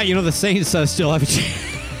 Yeah, the Saints still have a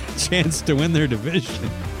chance to win their division.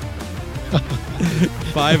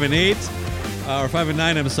 5-8 or 5-9.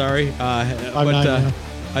 I'm sorry, yeah.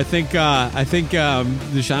 I think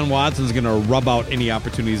Deshaun Watson's going to rub out any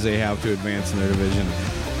opportunities they have to advance in their division.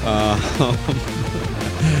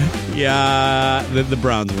 Yeah, the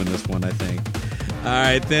Browns win this one, I think. All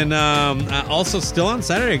right, then also still on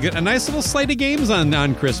Saturday, a nice little slate of games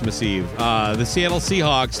on Christmas Eve. The Seattle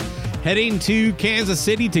Seahawks heading to Kansas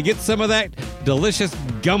City to get some of that delicious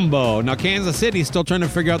gumbo. Now, Kansas City's still trying to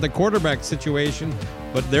figure out the quarterback situation,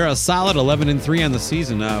 but they're a solid 11-3 on the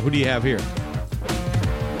season. Who do you have here?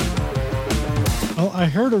 Oh, I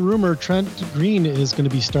heard a rumor Trent Green is going to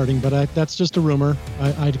be starting, but that's just a rumor.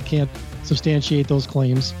 I can't substantiate those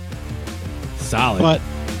claims. Solid. But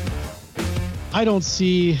I don't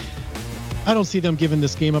see them giving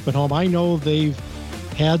this game up at home. I know they've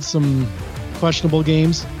had some questionable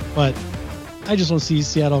games, but I just don't see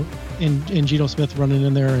Seattle and Geno Smith running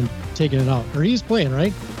in there and taking it out. Or he's playing,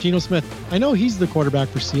 right? Geno Smith. I know he's the quarterback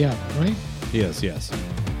for Seattle, right? Yes.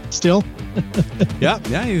 Still? Yeah,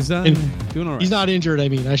 he's doing all right. He's not injured,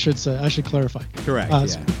 I should clarify. Correct,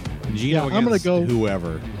 Geno I'm going to go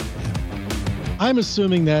whoever. I'm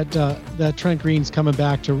assuming that Trent Green's coming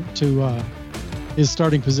back to his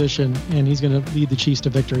starting position, and he's going to lead the Chiefs to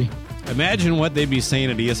victory. Imagine what they'd be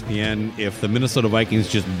saying at ESPN if the Minnesota Vikings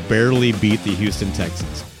just barely beat the Houston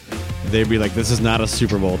Texans. They'd be like, this is not a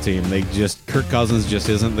Super Bowl team. Kirk Cousins just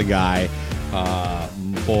isn't the guy.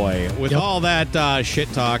 Boy, with all that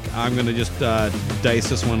shit talk, I'm going to just dice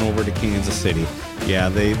this one over to Kansas City. Yeah,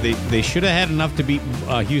 they should have had enough to beat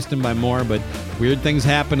Houston by more, but weird things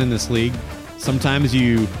happen in this league. Sometimes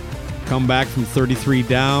you come back from 33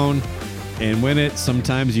 down and win it.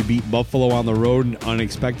 Sometimes you beat Buffalo on the road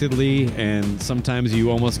unexpectedly, and sometimes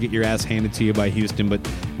you almost get your ass handed to you by Houston, but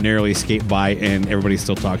narrowly escape by, and everybody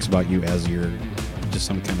still talks about you as you're just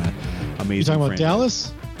some kind of amazing. You talking about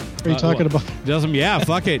Dallas? Are you talking about? Yeah,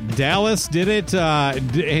 fuck it. Dallas did it.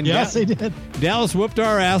 Yes, they did. Dallas whooped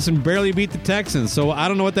our ass and barely beat the Texans, so I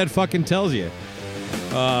don't know what that fucking tells you.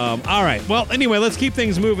 All right. Well, anyway, let's keep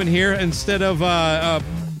things moving here instead of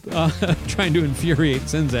trying to infuriate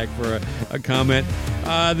Senzak for a comment.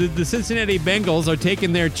 The Cincinnati Bengals are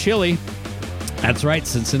taking their chili. That's right,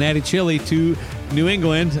 Cincinnati chili to New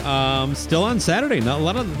England. Still on Saturday. Not a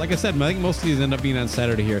lot of, like I said, I think most of these end up being on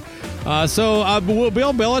Saturday here. So will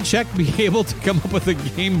Bill Belichick be able to come up with a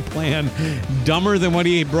game plan dumber than what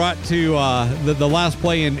he brought to the last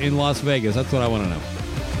play in Las Vegas? That's what I want to know.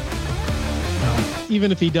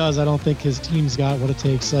 Even if he does, I don't think his team's got what it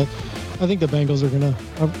takes. I think the Bengals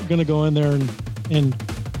are gonna go in there and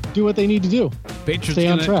do what they need to do. Stay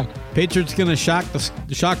on track. Patriots gonna shock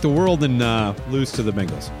the world and lose to the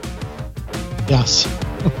Bengals. Yes.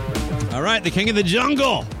 All right, the king of the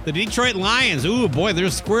jungle, the Detroit Lions. Ooh, boy, they're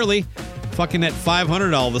squarely fucking at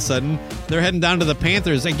 500 all of a sudden. They're heading down to the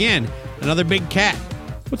Panthers again. Another big cat.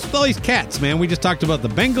 What's with all these cats, man? We just talked about the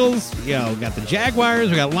Bengals. We got the Jaguars.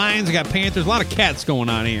 We got Lions. We got Panthers. A lot of cats going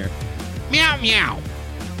on here. Meow, meow.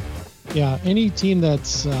 Yeah, any team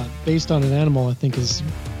that's based on an animal, I think, is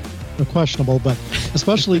questionable. But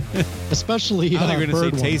especially I thought you were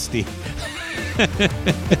going to say tasty.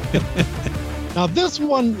 Now, this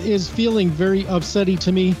one is feeling very upsetting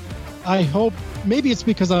to me. I hope maybe it's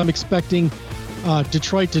because I'm expecting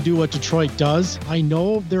Detroit to do what Detroit does. I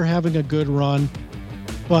know they're having a good run.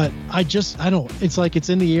 But I don't. It's like it's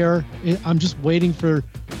in the air. I'm just waiting for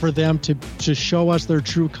them to show us their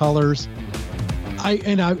true colors.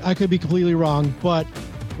 I could be completely wrong, but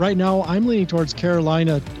right now I'm leaning towards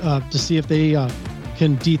Carolina to see if they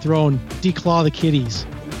can declaw the Kitties.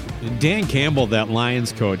 Dan Campbell, that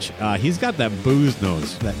Lions coach, he's got that booze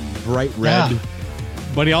nose, that bright red. Yeah.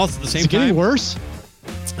 But he also at the same time. Is it getting worse?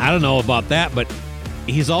 I don't know about that, but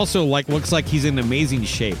he's also looks like he's in amazing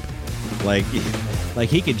shape. Like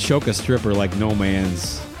he could choke a stripper like no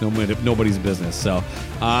man's nobody's business. So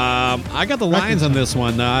I got the Lions on this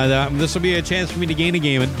one. This will be a chance for me to gain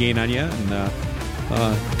on you, and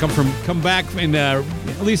come back and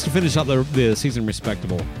at least to finish out the season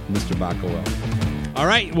respectable, Mr. Baco will. All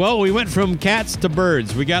right, well, we went from cats to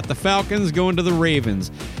birds. We got the Falcons going to the Ravens.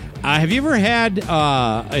 Have you ever had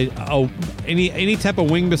any type of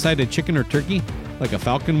wing beside a chicken or turkey? Like a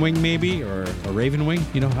falcon wing maybe, or a raven wing?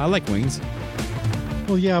 You know, I like wings.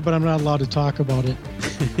 Well, yeah, but I'm not allowed to talk about it.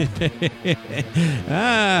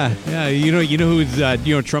 Yeah, you know who's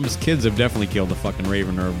Trump's kids have definitely killed a fucking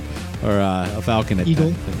raven or a falcon at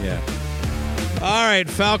eagle. Yeah. All right,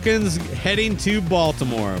 Falcons heading to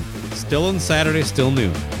Baltimore. Still on Saturday, still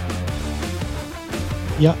noon.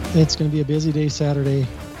 Yeah, it's going to be a busy day Saturday.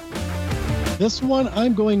 This one,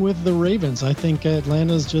 I'm going with the Ravens. I think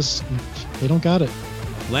Atlanta's they don't got it.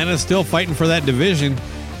 Atlanta's still fighting for that division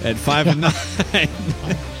at 5-9.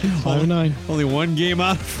 5-9. Only one game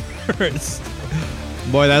out first.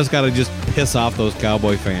 Boy, that's got to just piss off those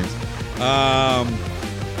Cowboy fans.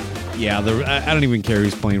 Yeah, I don't even care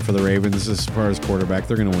who's playing for the Ravens as far as quarterback.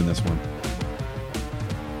 They're going to win this one.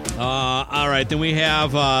 All right, then we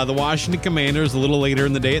have the Washington Commanders a little later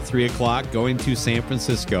in the day at 3 o'clock going to San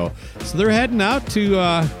Francisco. So they're heading out to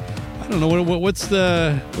I don't know what's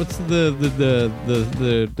the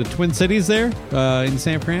Twin Cities there in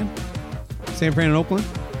San Fran and Oakland.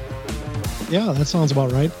 Yeah, that sounds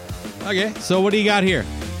about right. Okay, so what do you got here?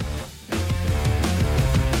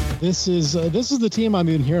 This is the team I've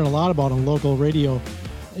been hearing a lot about on local radio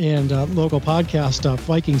and local podcast,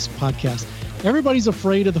 Vikings podcast. Everybody's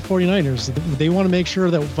afraid of the 49ers. They want to make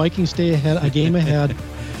sure that Vikings stay a game ahead.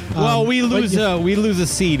 Well, we lose a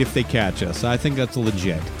seed if they catch us. I think that's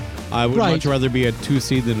legit. I would much rather be a 2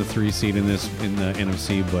 seed than a 3 seed in the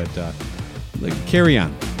NFC, but carry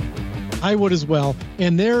on. I would as well.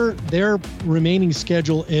 And their remaining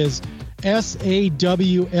schedule is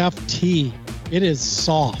SAWFT. It is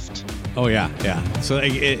soft. Oh yeah. So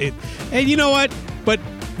and you know what? But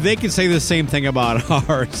they could say the same thing about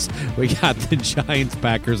ours. We got the Giants,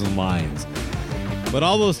 Packers, and Lions. But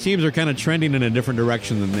all those teams are kind of trending in a different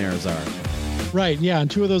direction than theirs are. Right, yeah, and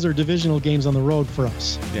 2 of those are divisional games on the road for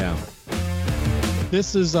us. Yeah.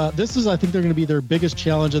 This is I think they're going to be their biggest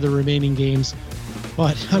challenge of the remaining games.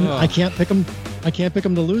 But I can't pick them. I can't pick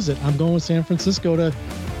them to lose it. I'm going with San Francisco to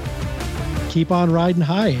keep on riding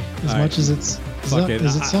high as much as it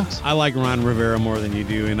sucks. I like Ron Rivera more than you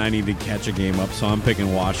do, and I need to catch a game up, so I'm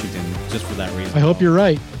picking Washington just for that reason. I hope you're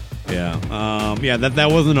right. Yeah, that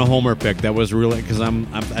wasn't a homer pick. That was really because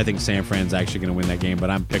I think San Fran's actually going to win that game, but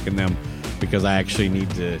I'm picking them because I actually need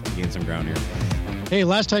to gain some ground here. Hey,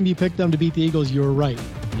 last time you picked them to beat the Eagles, you were right.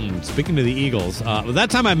 Speaking of the Eagles, that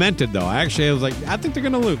time I meant it though. I was like, I think they're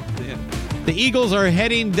going to lose. The Eagles are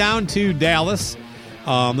heading down to Dallas.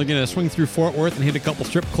 They're going to swing through Fort Worth and hit a couple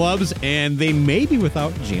strip clubs, and they may be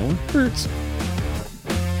without Jalen Hurts.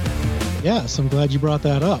 Yes, I'm glad you brought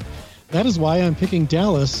that up. That is why I'm picking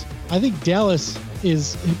Dallas. I think Dallas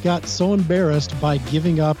got so embarrassed by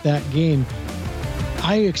giving up that game.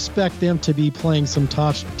 I expect them to be playing some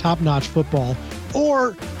top-notch football,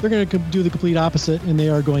 or they're going to do the complete opposite, and they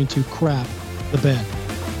are going to crap the bed.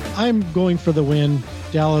 I'm going for the win,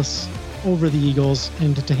 Dallas over the Eagles,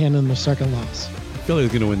 and to hand them their second loss. Philly's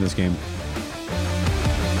going to win this game.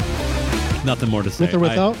 Nothing more to say. With or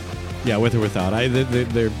without? Yeah, with or without.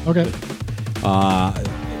 They're okay.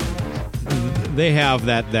 They have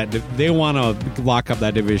that. They want to lock up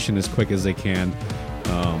that division as quick as they can.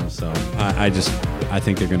 So I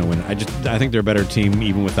think they're going to win. I think they're a better team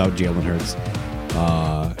even without Jalen Hurts.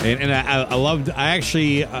 And I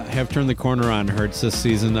actually have turned the corner on Hurts this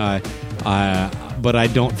season. But I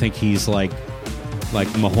don't think he's like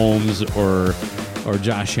Mahomes or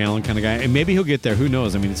Josh Allen kind of guy. And maybe he'll get there. Who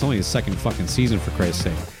knows? I mean, it's only his second fucking season, for Christ's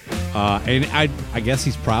sake. And I guess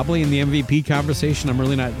he's probably in the MVP conversation. I'm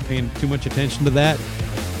really not paying too much attention to that.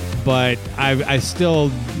 But I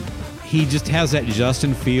still... He just has that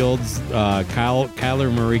Justin Fields,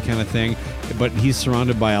 Kyler Murray kind of thing, but he's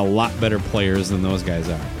surrounded by a lot better players than those guys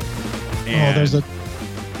are.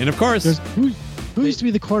 And of course... Who used to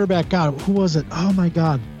be the quarterback? God, who was it? Oh, my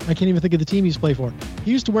God. I can't even think of the team he's played for.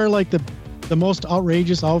 He used to wear, like, the most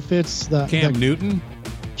outrageous outfits. Cam Newton?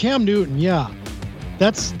 Cam Newton, yeah.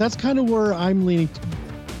 That's kind of where I'm leaning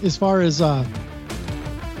as far as...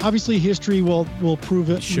 obviously, history will prove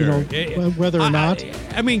it, sure. Whether or not.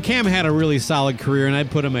 I mean, Cam had a really solid career, and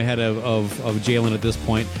I'd put him ahead of Jalen at this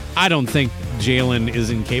point. I don't think Jalen is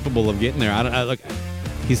incapable of getting there.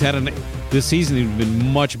 He's had this season. He's been a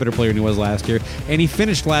much better player than he was last year, and he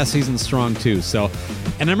finished last season strong too. So,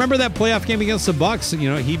 and I remember that playoff game against the Bucs.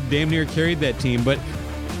 He damn near carried that team. But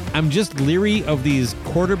I'm just leery of these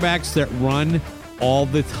quarterbacks that run all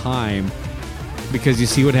the time because you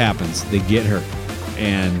see what happens. They get hurt.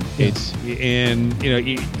 And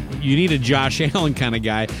you need a Josh Allen kind of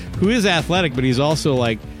guy who is athletic, but he's also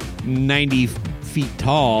like 90 feet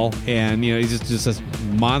tall, and he's just a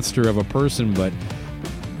monster of a person. But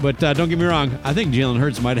don't get me wrong, I think Jalen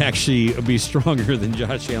Hurts might actually be stronger than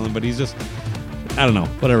Josh Allen, but he's just, I don't know,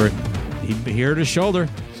 whatever. He hurt his shoulder,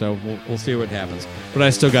 so we'll see what happens. But I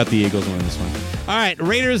still got the Eagles winning this one. All right,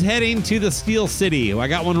 Raiders heading to the Steel City. I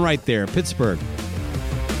got one right there, Pittsburgh.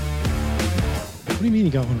 What do you mean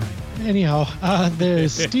you got one right? Anyhow, the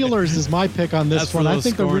Steelers is my pick on this one. I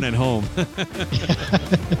think scoring at home.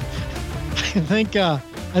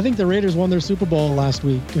 I think the Raiders won their Super Bowl last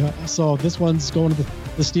week, so this one's going to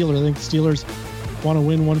the Steelers. I think the Steelers want to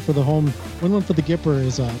win one for the home, win one for the Gipper,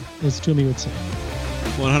 as Toomey would say.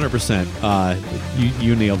 100%.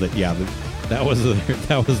 You nailed it. Yeah, that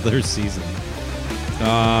was their season.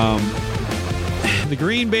 The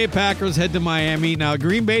Green Bay Packers head to Miami. Now,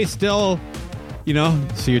 Green Bay still,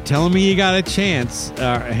 so you're telling me you got a chance,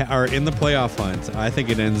 are in the playoff hunt. I think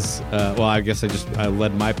it ends, I guess I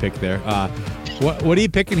led my pick there. What are you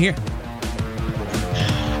picking here?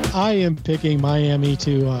 I am picking Miami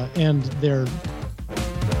to end their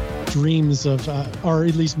dreams of, or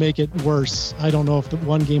at least make it worse. I don't know if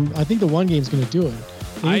I think the one game's going to do it.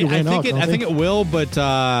 I think it will, but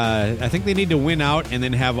I think they need to win out and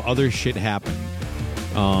then have other shit happen.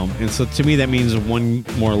 And so to me, that means one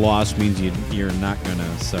more loss means you're not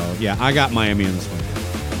gonna. So yeah, I got Miami in this one.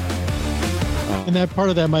 And that part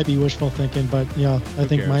of that might be wishful thinking, but yeah, I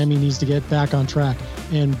think Miami needs to get back on track,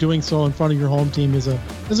 and doing so in front of your home team is a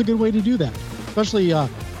good way to do that. Especially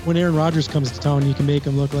when Aaron Rodgers comes to town, you can make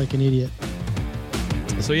him look like an idiot.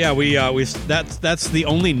 So yeah, that's the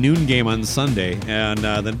only noon game on Sunday, and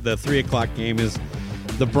the 3:00 game is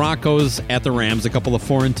the Broncos at the Rams. A couple of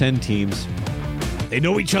 4-10 teams. They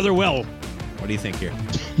know each other well. What do you think here?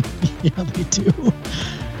 Yeah, they do.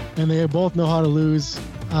 And they both know how to lose.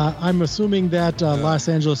 I'm assuming that Los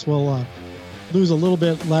Angeles will lose a little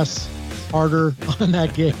bit less harder on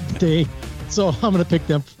that game day. So I'm going to pick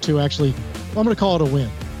them to actually, I'm going to call it a win.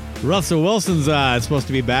 Russell Wilson's supposed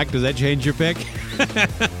to be back. Does that change your pick?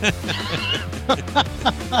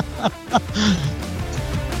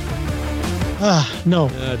 No.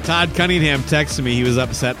 Todd Cunningham texted me. He was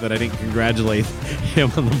upset that I didn't congratulate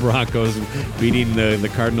him on the Broncos beating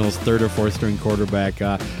the Cardinals' third or fourth string quarterback.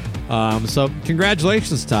 So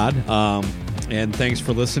congratulations, Todd. And thanks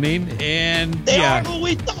for listening. And they are who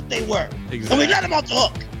we thought they were. Exactly. And we let them off the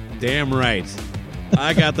hook. Damn right.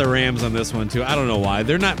 I got the Rams on this one too. I don't know why.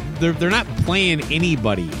 They're not playing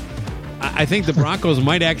anybody. I think the Broncos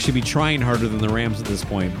might actually be trying harder than the Rams at this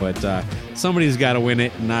point, but somebody's got to win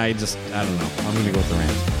it, and I don't know. I'm going to go with the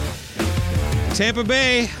Rams. Tampa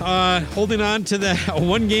Bay holding on to the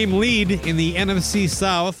one-game lead in the NFC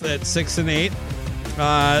South at 6-8.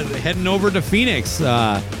 Heading over to Phoenix.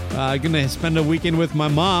 Going to spend a weekend with my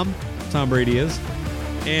mom, Tom Brady is,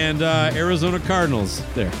 and Arizona Cardinals.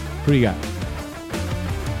 There. What do you got?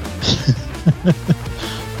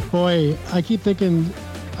 Boy, I keep thinking...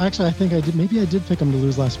 Actually, I think I did. Maybe I did pick them to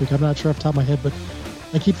lose last week. I'm not sure off the top of my head, but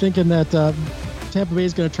I keep thinking that Tampa Bay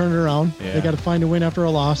is going to turn it around. Yeah. They got to find a win after a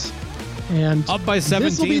loss. And up by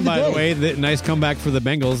 17, by the way. Nice comeback for the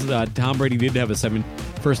Bengals. Tom Brady did have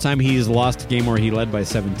first time he's lost a game where he led by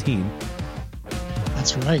 17.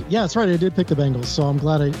 That's right. Yeah, that's right. I did pick the Bengals, so I'm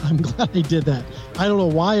glad I did that. I don't know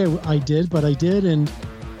why I did, but I did, and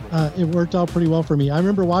it worked out pretty well for me. I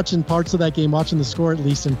remember watching parts of that game, watching the score at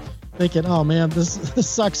least, and thinking, oh man, this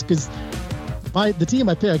sucks because the team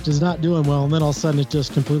I picked is not doing well, and then all of a sudden it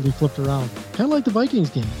just completely flipped around. Kind of like the Vikings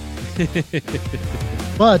game.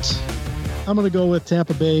 But I'm going to go with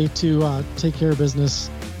Tampa Bay to take care of business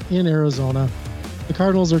in Arizona. The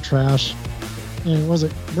Cardinals are trash. And was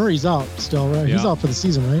it Murray's out still, right? Yeah. He's out for the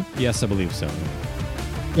season, right? Yes, I believe so.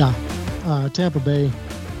 Yeah. Tampa Bay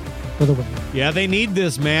for the win. Yeah, they need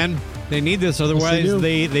this, man. They need this. Otherwise, yes,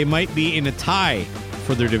 they might be in a tie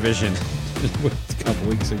for their division a couple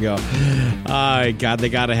weeks ago. God, they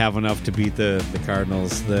got to have enough to beat the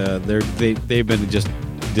Cardinals. They've been just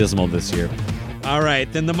dismal this year. All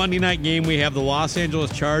right, then the Monday night game, we have the Los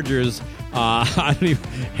Angeles Chargers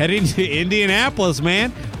heading to Indianapolis,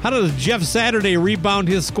 man. How does Jeff Saturday rebound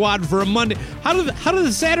his squad for a Monday? How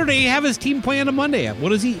does Saturday have his team play on a Monday?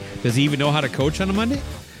 Does he even know how to coach on a Monday?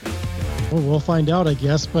 Well, we'll find out, I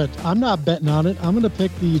guess, but I'm not betting on it. I'm going to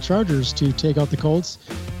pick the Chargers to take out the Colts.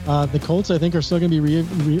 The Colts, I think, are still going to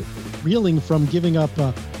be reeling from giving up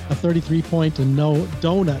a 33-point and no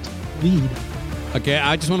donut lead Okay,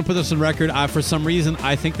 I just want to put this on record. For some reason,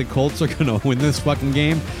 I think the Colts are going to win this fucking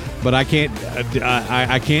game, but I can't.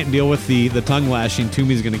 I can't deal with the tongue lashing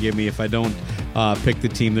Toomey's going to give me if I don't pick the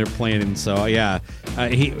team they're playing. And so, yeah,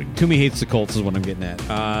 Toomey hates the Colts is what I'm getting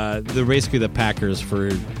at. They're basically the Packers for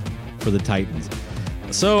the Titans.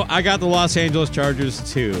 So I got the Los Angeles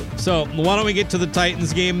Chargers too. So why don't we get to the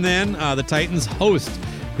Titans game then? The Titans host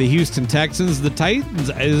the Houston Texans. The Titans,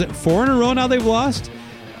 is it 4 in a row now they've lost?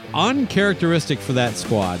 Uncharacteristic for that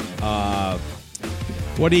squad.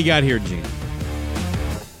 What do you got here, Gene?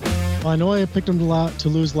 Well, I know I picked them to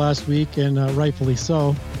lose last week, and rightfully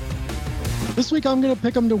so. This week I'm going to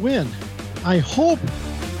pick them to win. I hope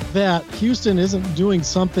that Houston isn't doing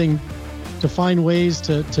something to find ways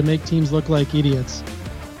to make teams look like idiots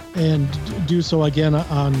and do so again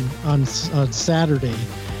on Saturday.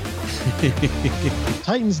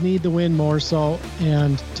 Titans need the win more so,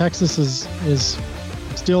 and Texas is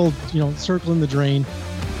still, circling the drain.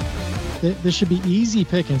 This should be easy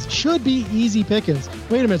pickings. Should be easy pickings.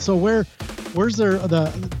 Wait a minute. So where's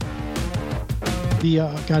the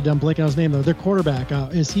goddamn blanking on his name though? Their quarterback.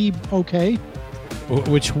 Is he okay?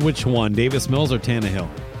 Which one? Davis Mills or Tannehill?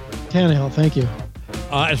 Tannehill. Thank you.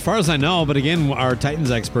 As far as I know, but again, our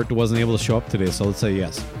Titans expert wasn't able to show up today, so let's say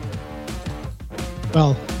yes.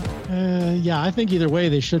 Well, yeah, I think either way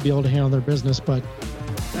they should be able to handle their business, but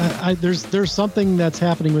there's something that's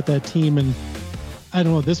happening with that team, and I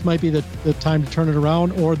don't know. This might be the time to turn it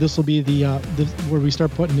around, or this will be the where we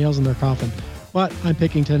start putting nails in their coffin. But I'm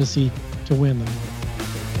picking Tennessee to win them.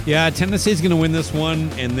 Yeah, Tennessee's going to win this one,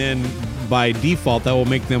 and then by default, that will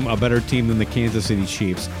make them a better team than the Kansas City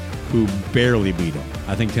Chiefs, who barely beat them.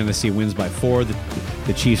 I think Tennessee wins by 4.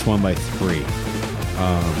 The Chiefs won by 3.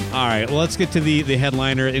 All right, well, let's get to the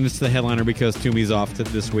headliner, and it's the headliner because Toomey's off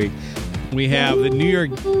this week. We have the New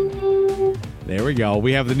York. There we go.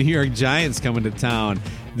 We have the New York Giants coming to town.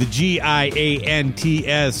 The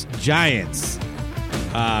Giants Giants.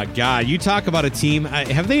 God, you talk about a team.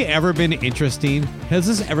 Have they ever been interesting? Has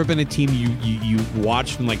this ever been a team you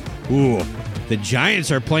watched and like, ooh, the Giants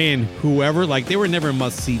are playing whoever? Like, they were never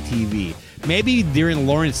must-see TV. Maybe during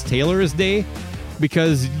Lawrence Taylor's day,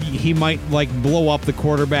 because he might like blow up the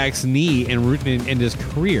quarterback's knee and root in his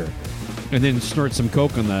career, and then snort some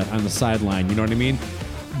coke on the sideline. You know what I mean?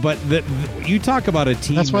 But you talk about a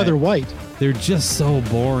team. That's why they're white. They're just so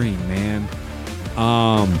boring, man.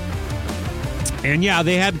 And yeah,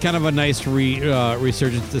 they had kind of a nice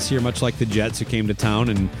resurgence this year, much like the Jets who came to town,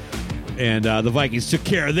 and the Vikings took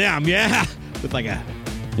care of them, yeah, with like a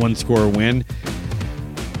 1-score win.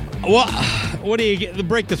 Well, what do you get?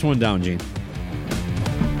 Break this one down, Gene.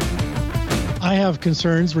 I have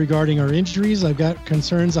concerns regarding our injuries. I've got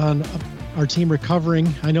concerns on our team recovering.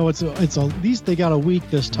 I know it's at least they got a week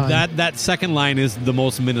this time. That second line is the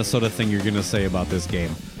most Minnesota thing you're going to say about this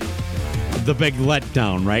game. The big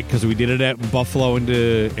letdown, right? Because we did it at Buffalo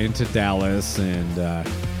into Dallas and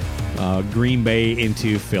Green Bay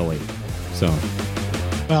into Philly. So,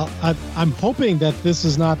 well, I'm hoping that this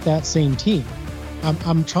is not that same team.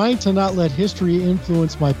 I'm trying to not let history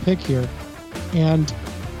influence my pick here, and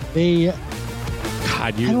they.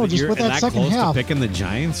 God, you're that second close half to picking the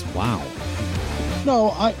Giants? Wow.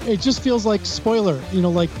 No, it just feels like spoiler.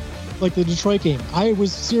 Like the Detroit game. I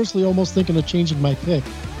was seriously almost thinking of changing my pick,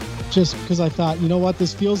 just because I thought, you know what,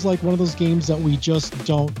 this feels like one of those games that we just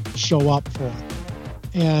don't show up for.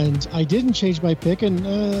 And I didn't change my pick, and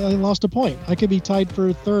I lost a point. I could be tied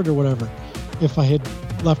for third or whatever if I had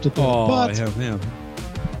left it there. Oh, but yeah.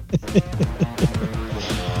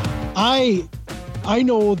 I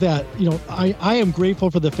know that, I am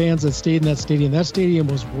grateful for the fans that stayed in that stadium. That stadium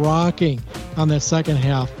was rocking on that second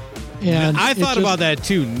half. And I thought about that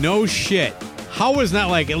too. No shit. How was not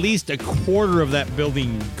like at least a quarter of that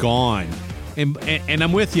building gone? And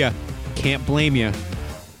I'm with you. Can't blame you.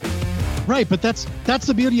 Right, but that's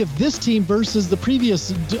the beauty of this team versus the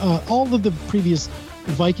previous, all of the previous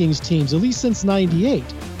Vikings teams, at least since '98.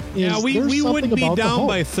 Yeah, we wouldn't be down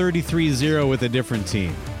by 33-0 with a different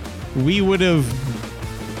team. We would have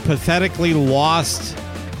pathetically lost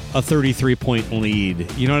a 33-point lead.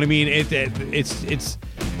 You know what I mean? It's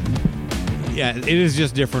yeah, it is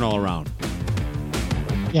just different all around.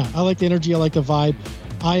 Yeah, I like the energy. I like the vibe.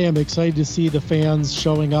 I am excited to see the fans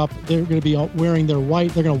showing up. They're going to be wearing their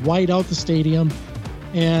white. They're going to white out the stadium,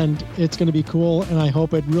 and it's going to be cool. And I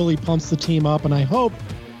hope it really pumps the team up. And I hope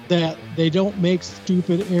that they don't make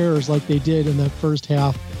stupid errors like they did in the first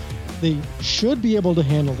half. They should be able to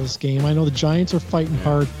handle this game. I know the Giants are fighting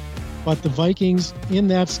hard, but the Vikings in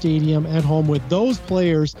that stadium at home with those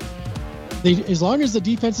players, as long as the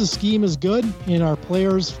defensive scheme is good and our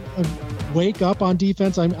players wake up on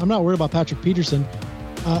defense. I'm not worried about Patrick Peterson.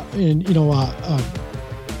 And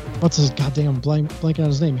what's his goddamn blanking on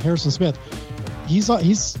his name? Harrison Smith.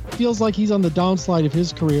 He's feels like he's on the downslide of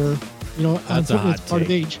his career. That's a hot part take.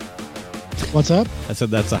 of age. What's that? I said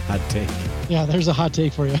that's a hot take. Yeah, there's a hot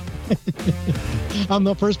take for you. I'm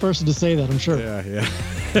the first person to say that, I'm sure. Yeah.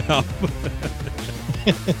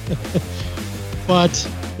 But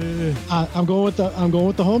I'm going with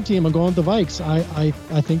the home team. I'm going with the Vikes.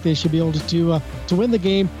 I think they should be able to win the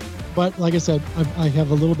game. But like I said, I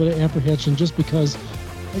have a little bit of apprehension just because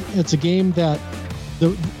it's a game that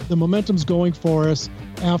the momentum's going for us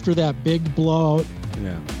after that big blowout.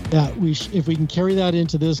 Yeah. That if we can carry that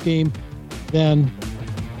into this game, then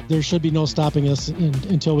there should be no stopping us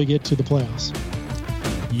until we get to the playoffs.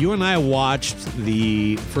 You and I watched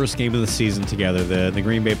the first game of the season together, the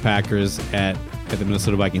Green Bay Packers at the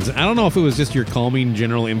Minnesota Vikings. I don't know if it was just your calming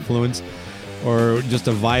general influence or just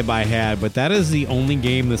a vibe I had, but that is the only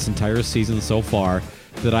game this entire season so far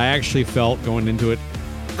that I actually felt going into it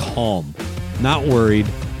calm. Not worried.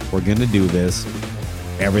 We're going to do this.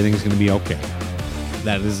 Everything's going to be okay.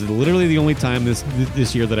 That is literally the only time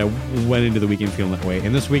this year that I went into the weekend feeling that way.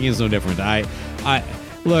 And this weekend is no different. I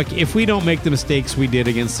look, if we don't make the mistakes we did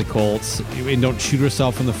against the Colts and don't shoot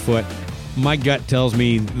ourselves in the foot, my gut tells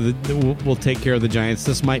me that we'll take care of the Giants.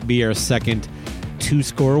 This might be our second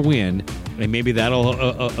 2-score win, and maybe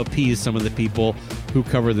that'll appease some of the people who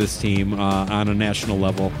cover this team on a national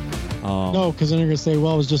level. No, because then you're going to say,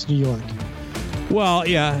 well, it was just New York. Well,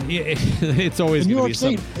 yeah, it's always New going to be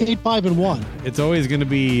York State 8-5-1. It's always going to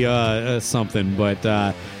be something, but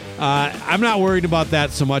I'm not worried about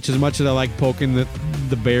that so much as I like poking the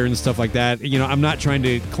bear and stuff like that. I'm not trying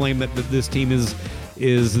to claim that this team is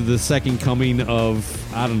the second coming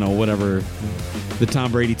of, I don't know, whatever, the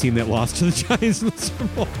Tom Brady team that lost to the Giants in the Super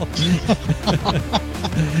Bowl.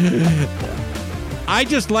 I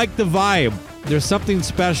just like the vibe. There's something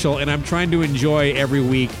special, and I'm trying to enjoy every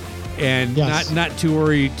week. And yes. not to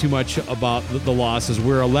worry too much about the losses.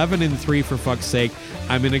 We're 11-3 for fuck's sake.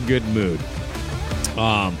 I'm in a good mood.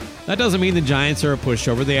 That doesn't mean the Giants are a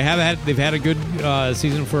pushover. They've had a good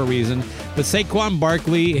season for a reason. But Saquon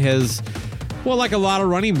Barkley has, well, like a lot of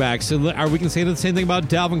running backs, we can say the same thing about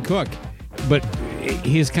Dalvin Cook. But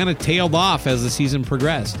he's kind of tailed off as the season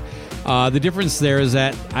progressed. The difference there is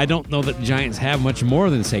that I don't know that the Giants have much more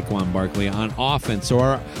than Saquon Barkley on offense. So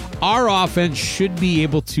our offense should be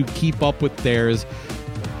able to keep up with theirs.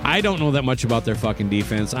 I don't know that much about their fucking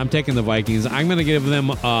defense. I'm taking the Vikings. I'm going to give them,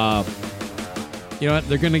 you know what?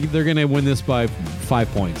 They're going to win this by 5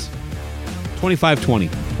 points. 25-20.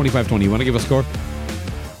 25-20. You want to give a score?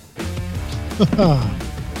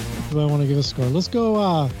 Do I want to give a score? Let's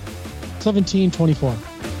go 17-24. All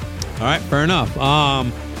right, fair enough.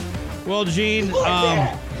 Well, Gene,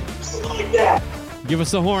 give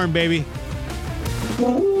us the horn, baby.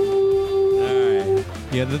 All right.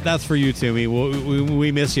 Yeah, that's for you, Toomey.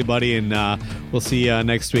 We miss you, buddy, and we'll see you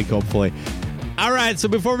next week, hopefully. All right, so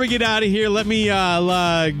before we get out of here, let me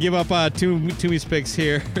give up Toomey's picks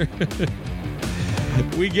here.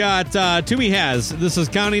 We got Toomey has. This is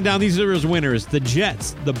counting down. These are his winners. The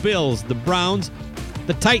Jets, the Bills, the Browns,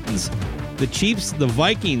 the Titans, the Chiefs, the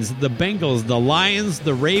Vikings, the Bengals, the Lions,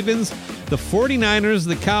 the Ravens, the 49ers,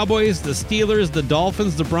 the Cowboys, the Steelers, the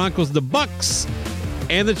Dolphins, the Broncos, the Bucks,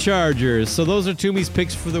 and the Chargers. So those are Toomey's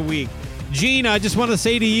picks for the week. Gene, I just want to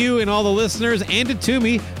say to you and all the listeners and to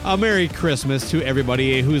Toomey, a Merry Christmas to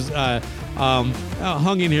everybody who's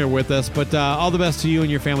hung in here with us. But all the best to you and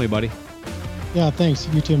your family, buddy. Yeah, thanks.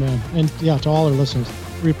 You too, man. And yeah, to all our listeners,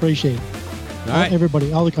 we appreciate it. All right.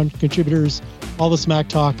 Everybody, all the contributors, all the smack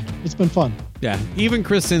talk. It's been fun. Yeah, even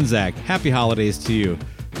Chris Sinzak. Happy holidays to you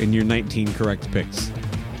and your 19 correct picks.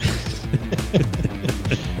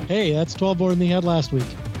 Hey, that's 12 more than he had last week.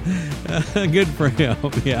 Good for him,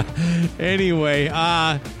 yeah. Anyway,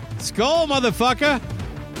 skull, motherfucker.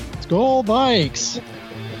 Skol Vikes.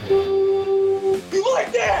 You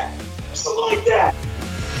like that? Just like that.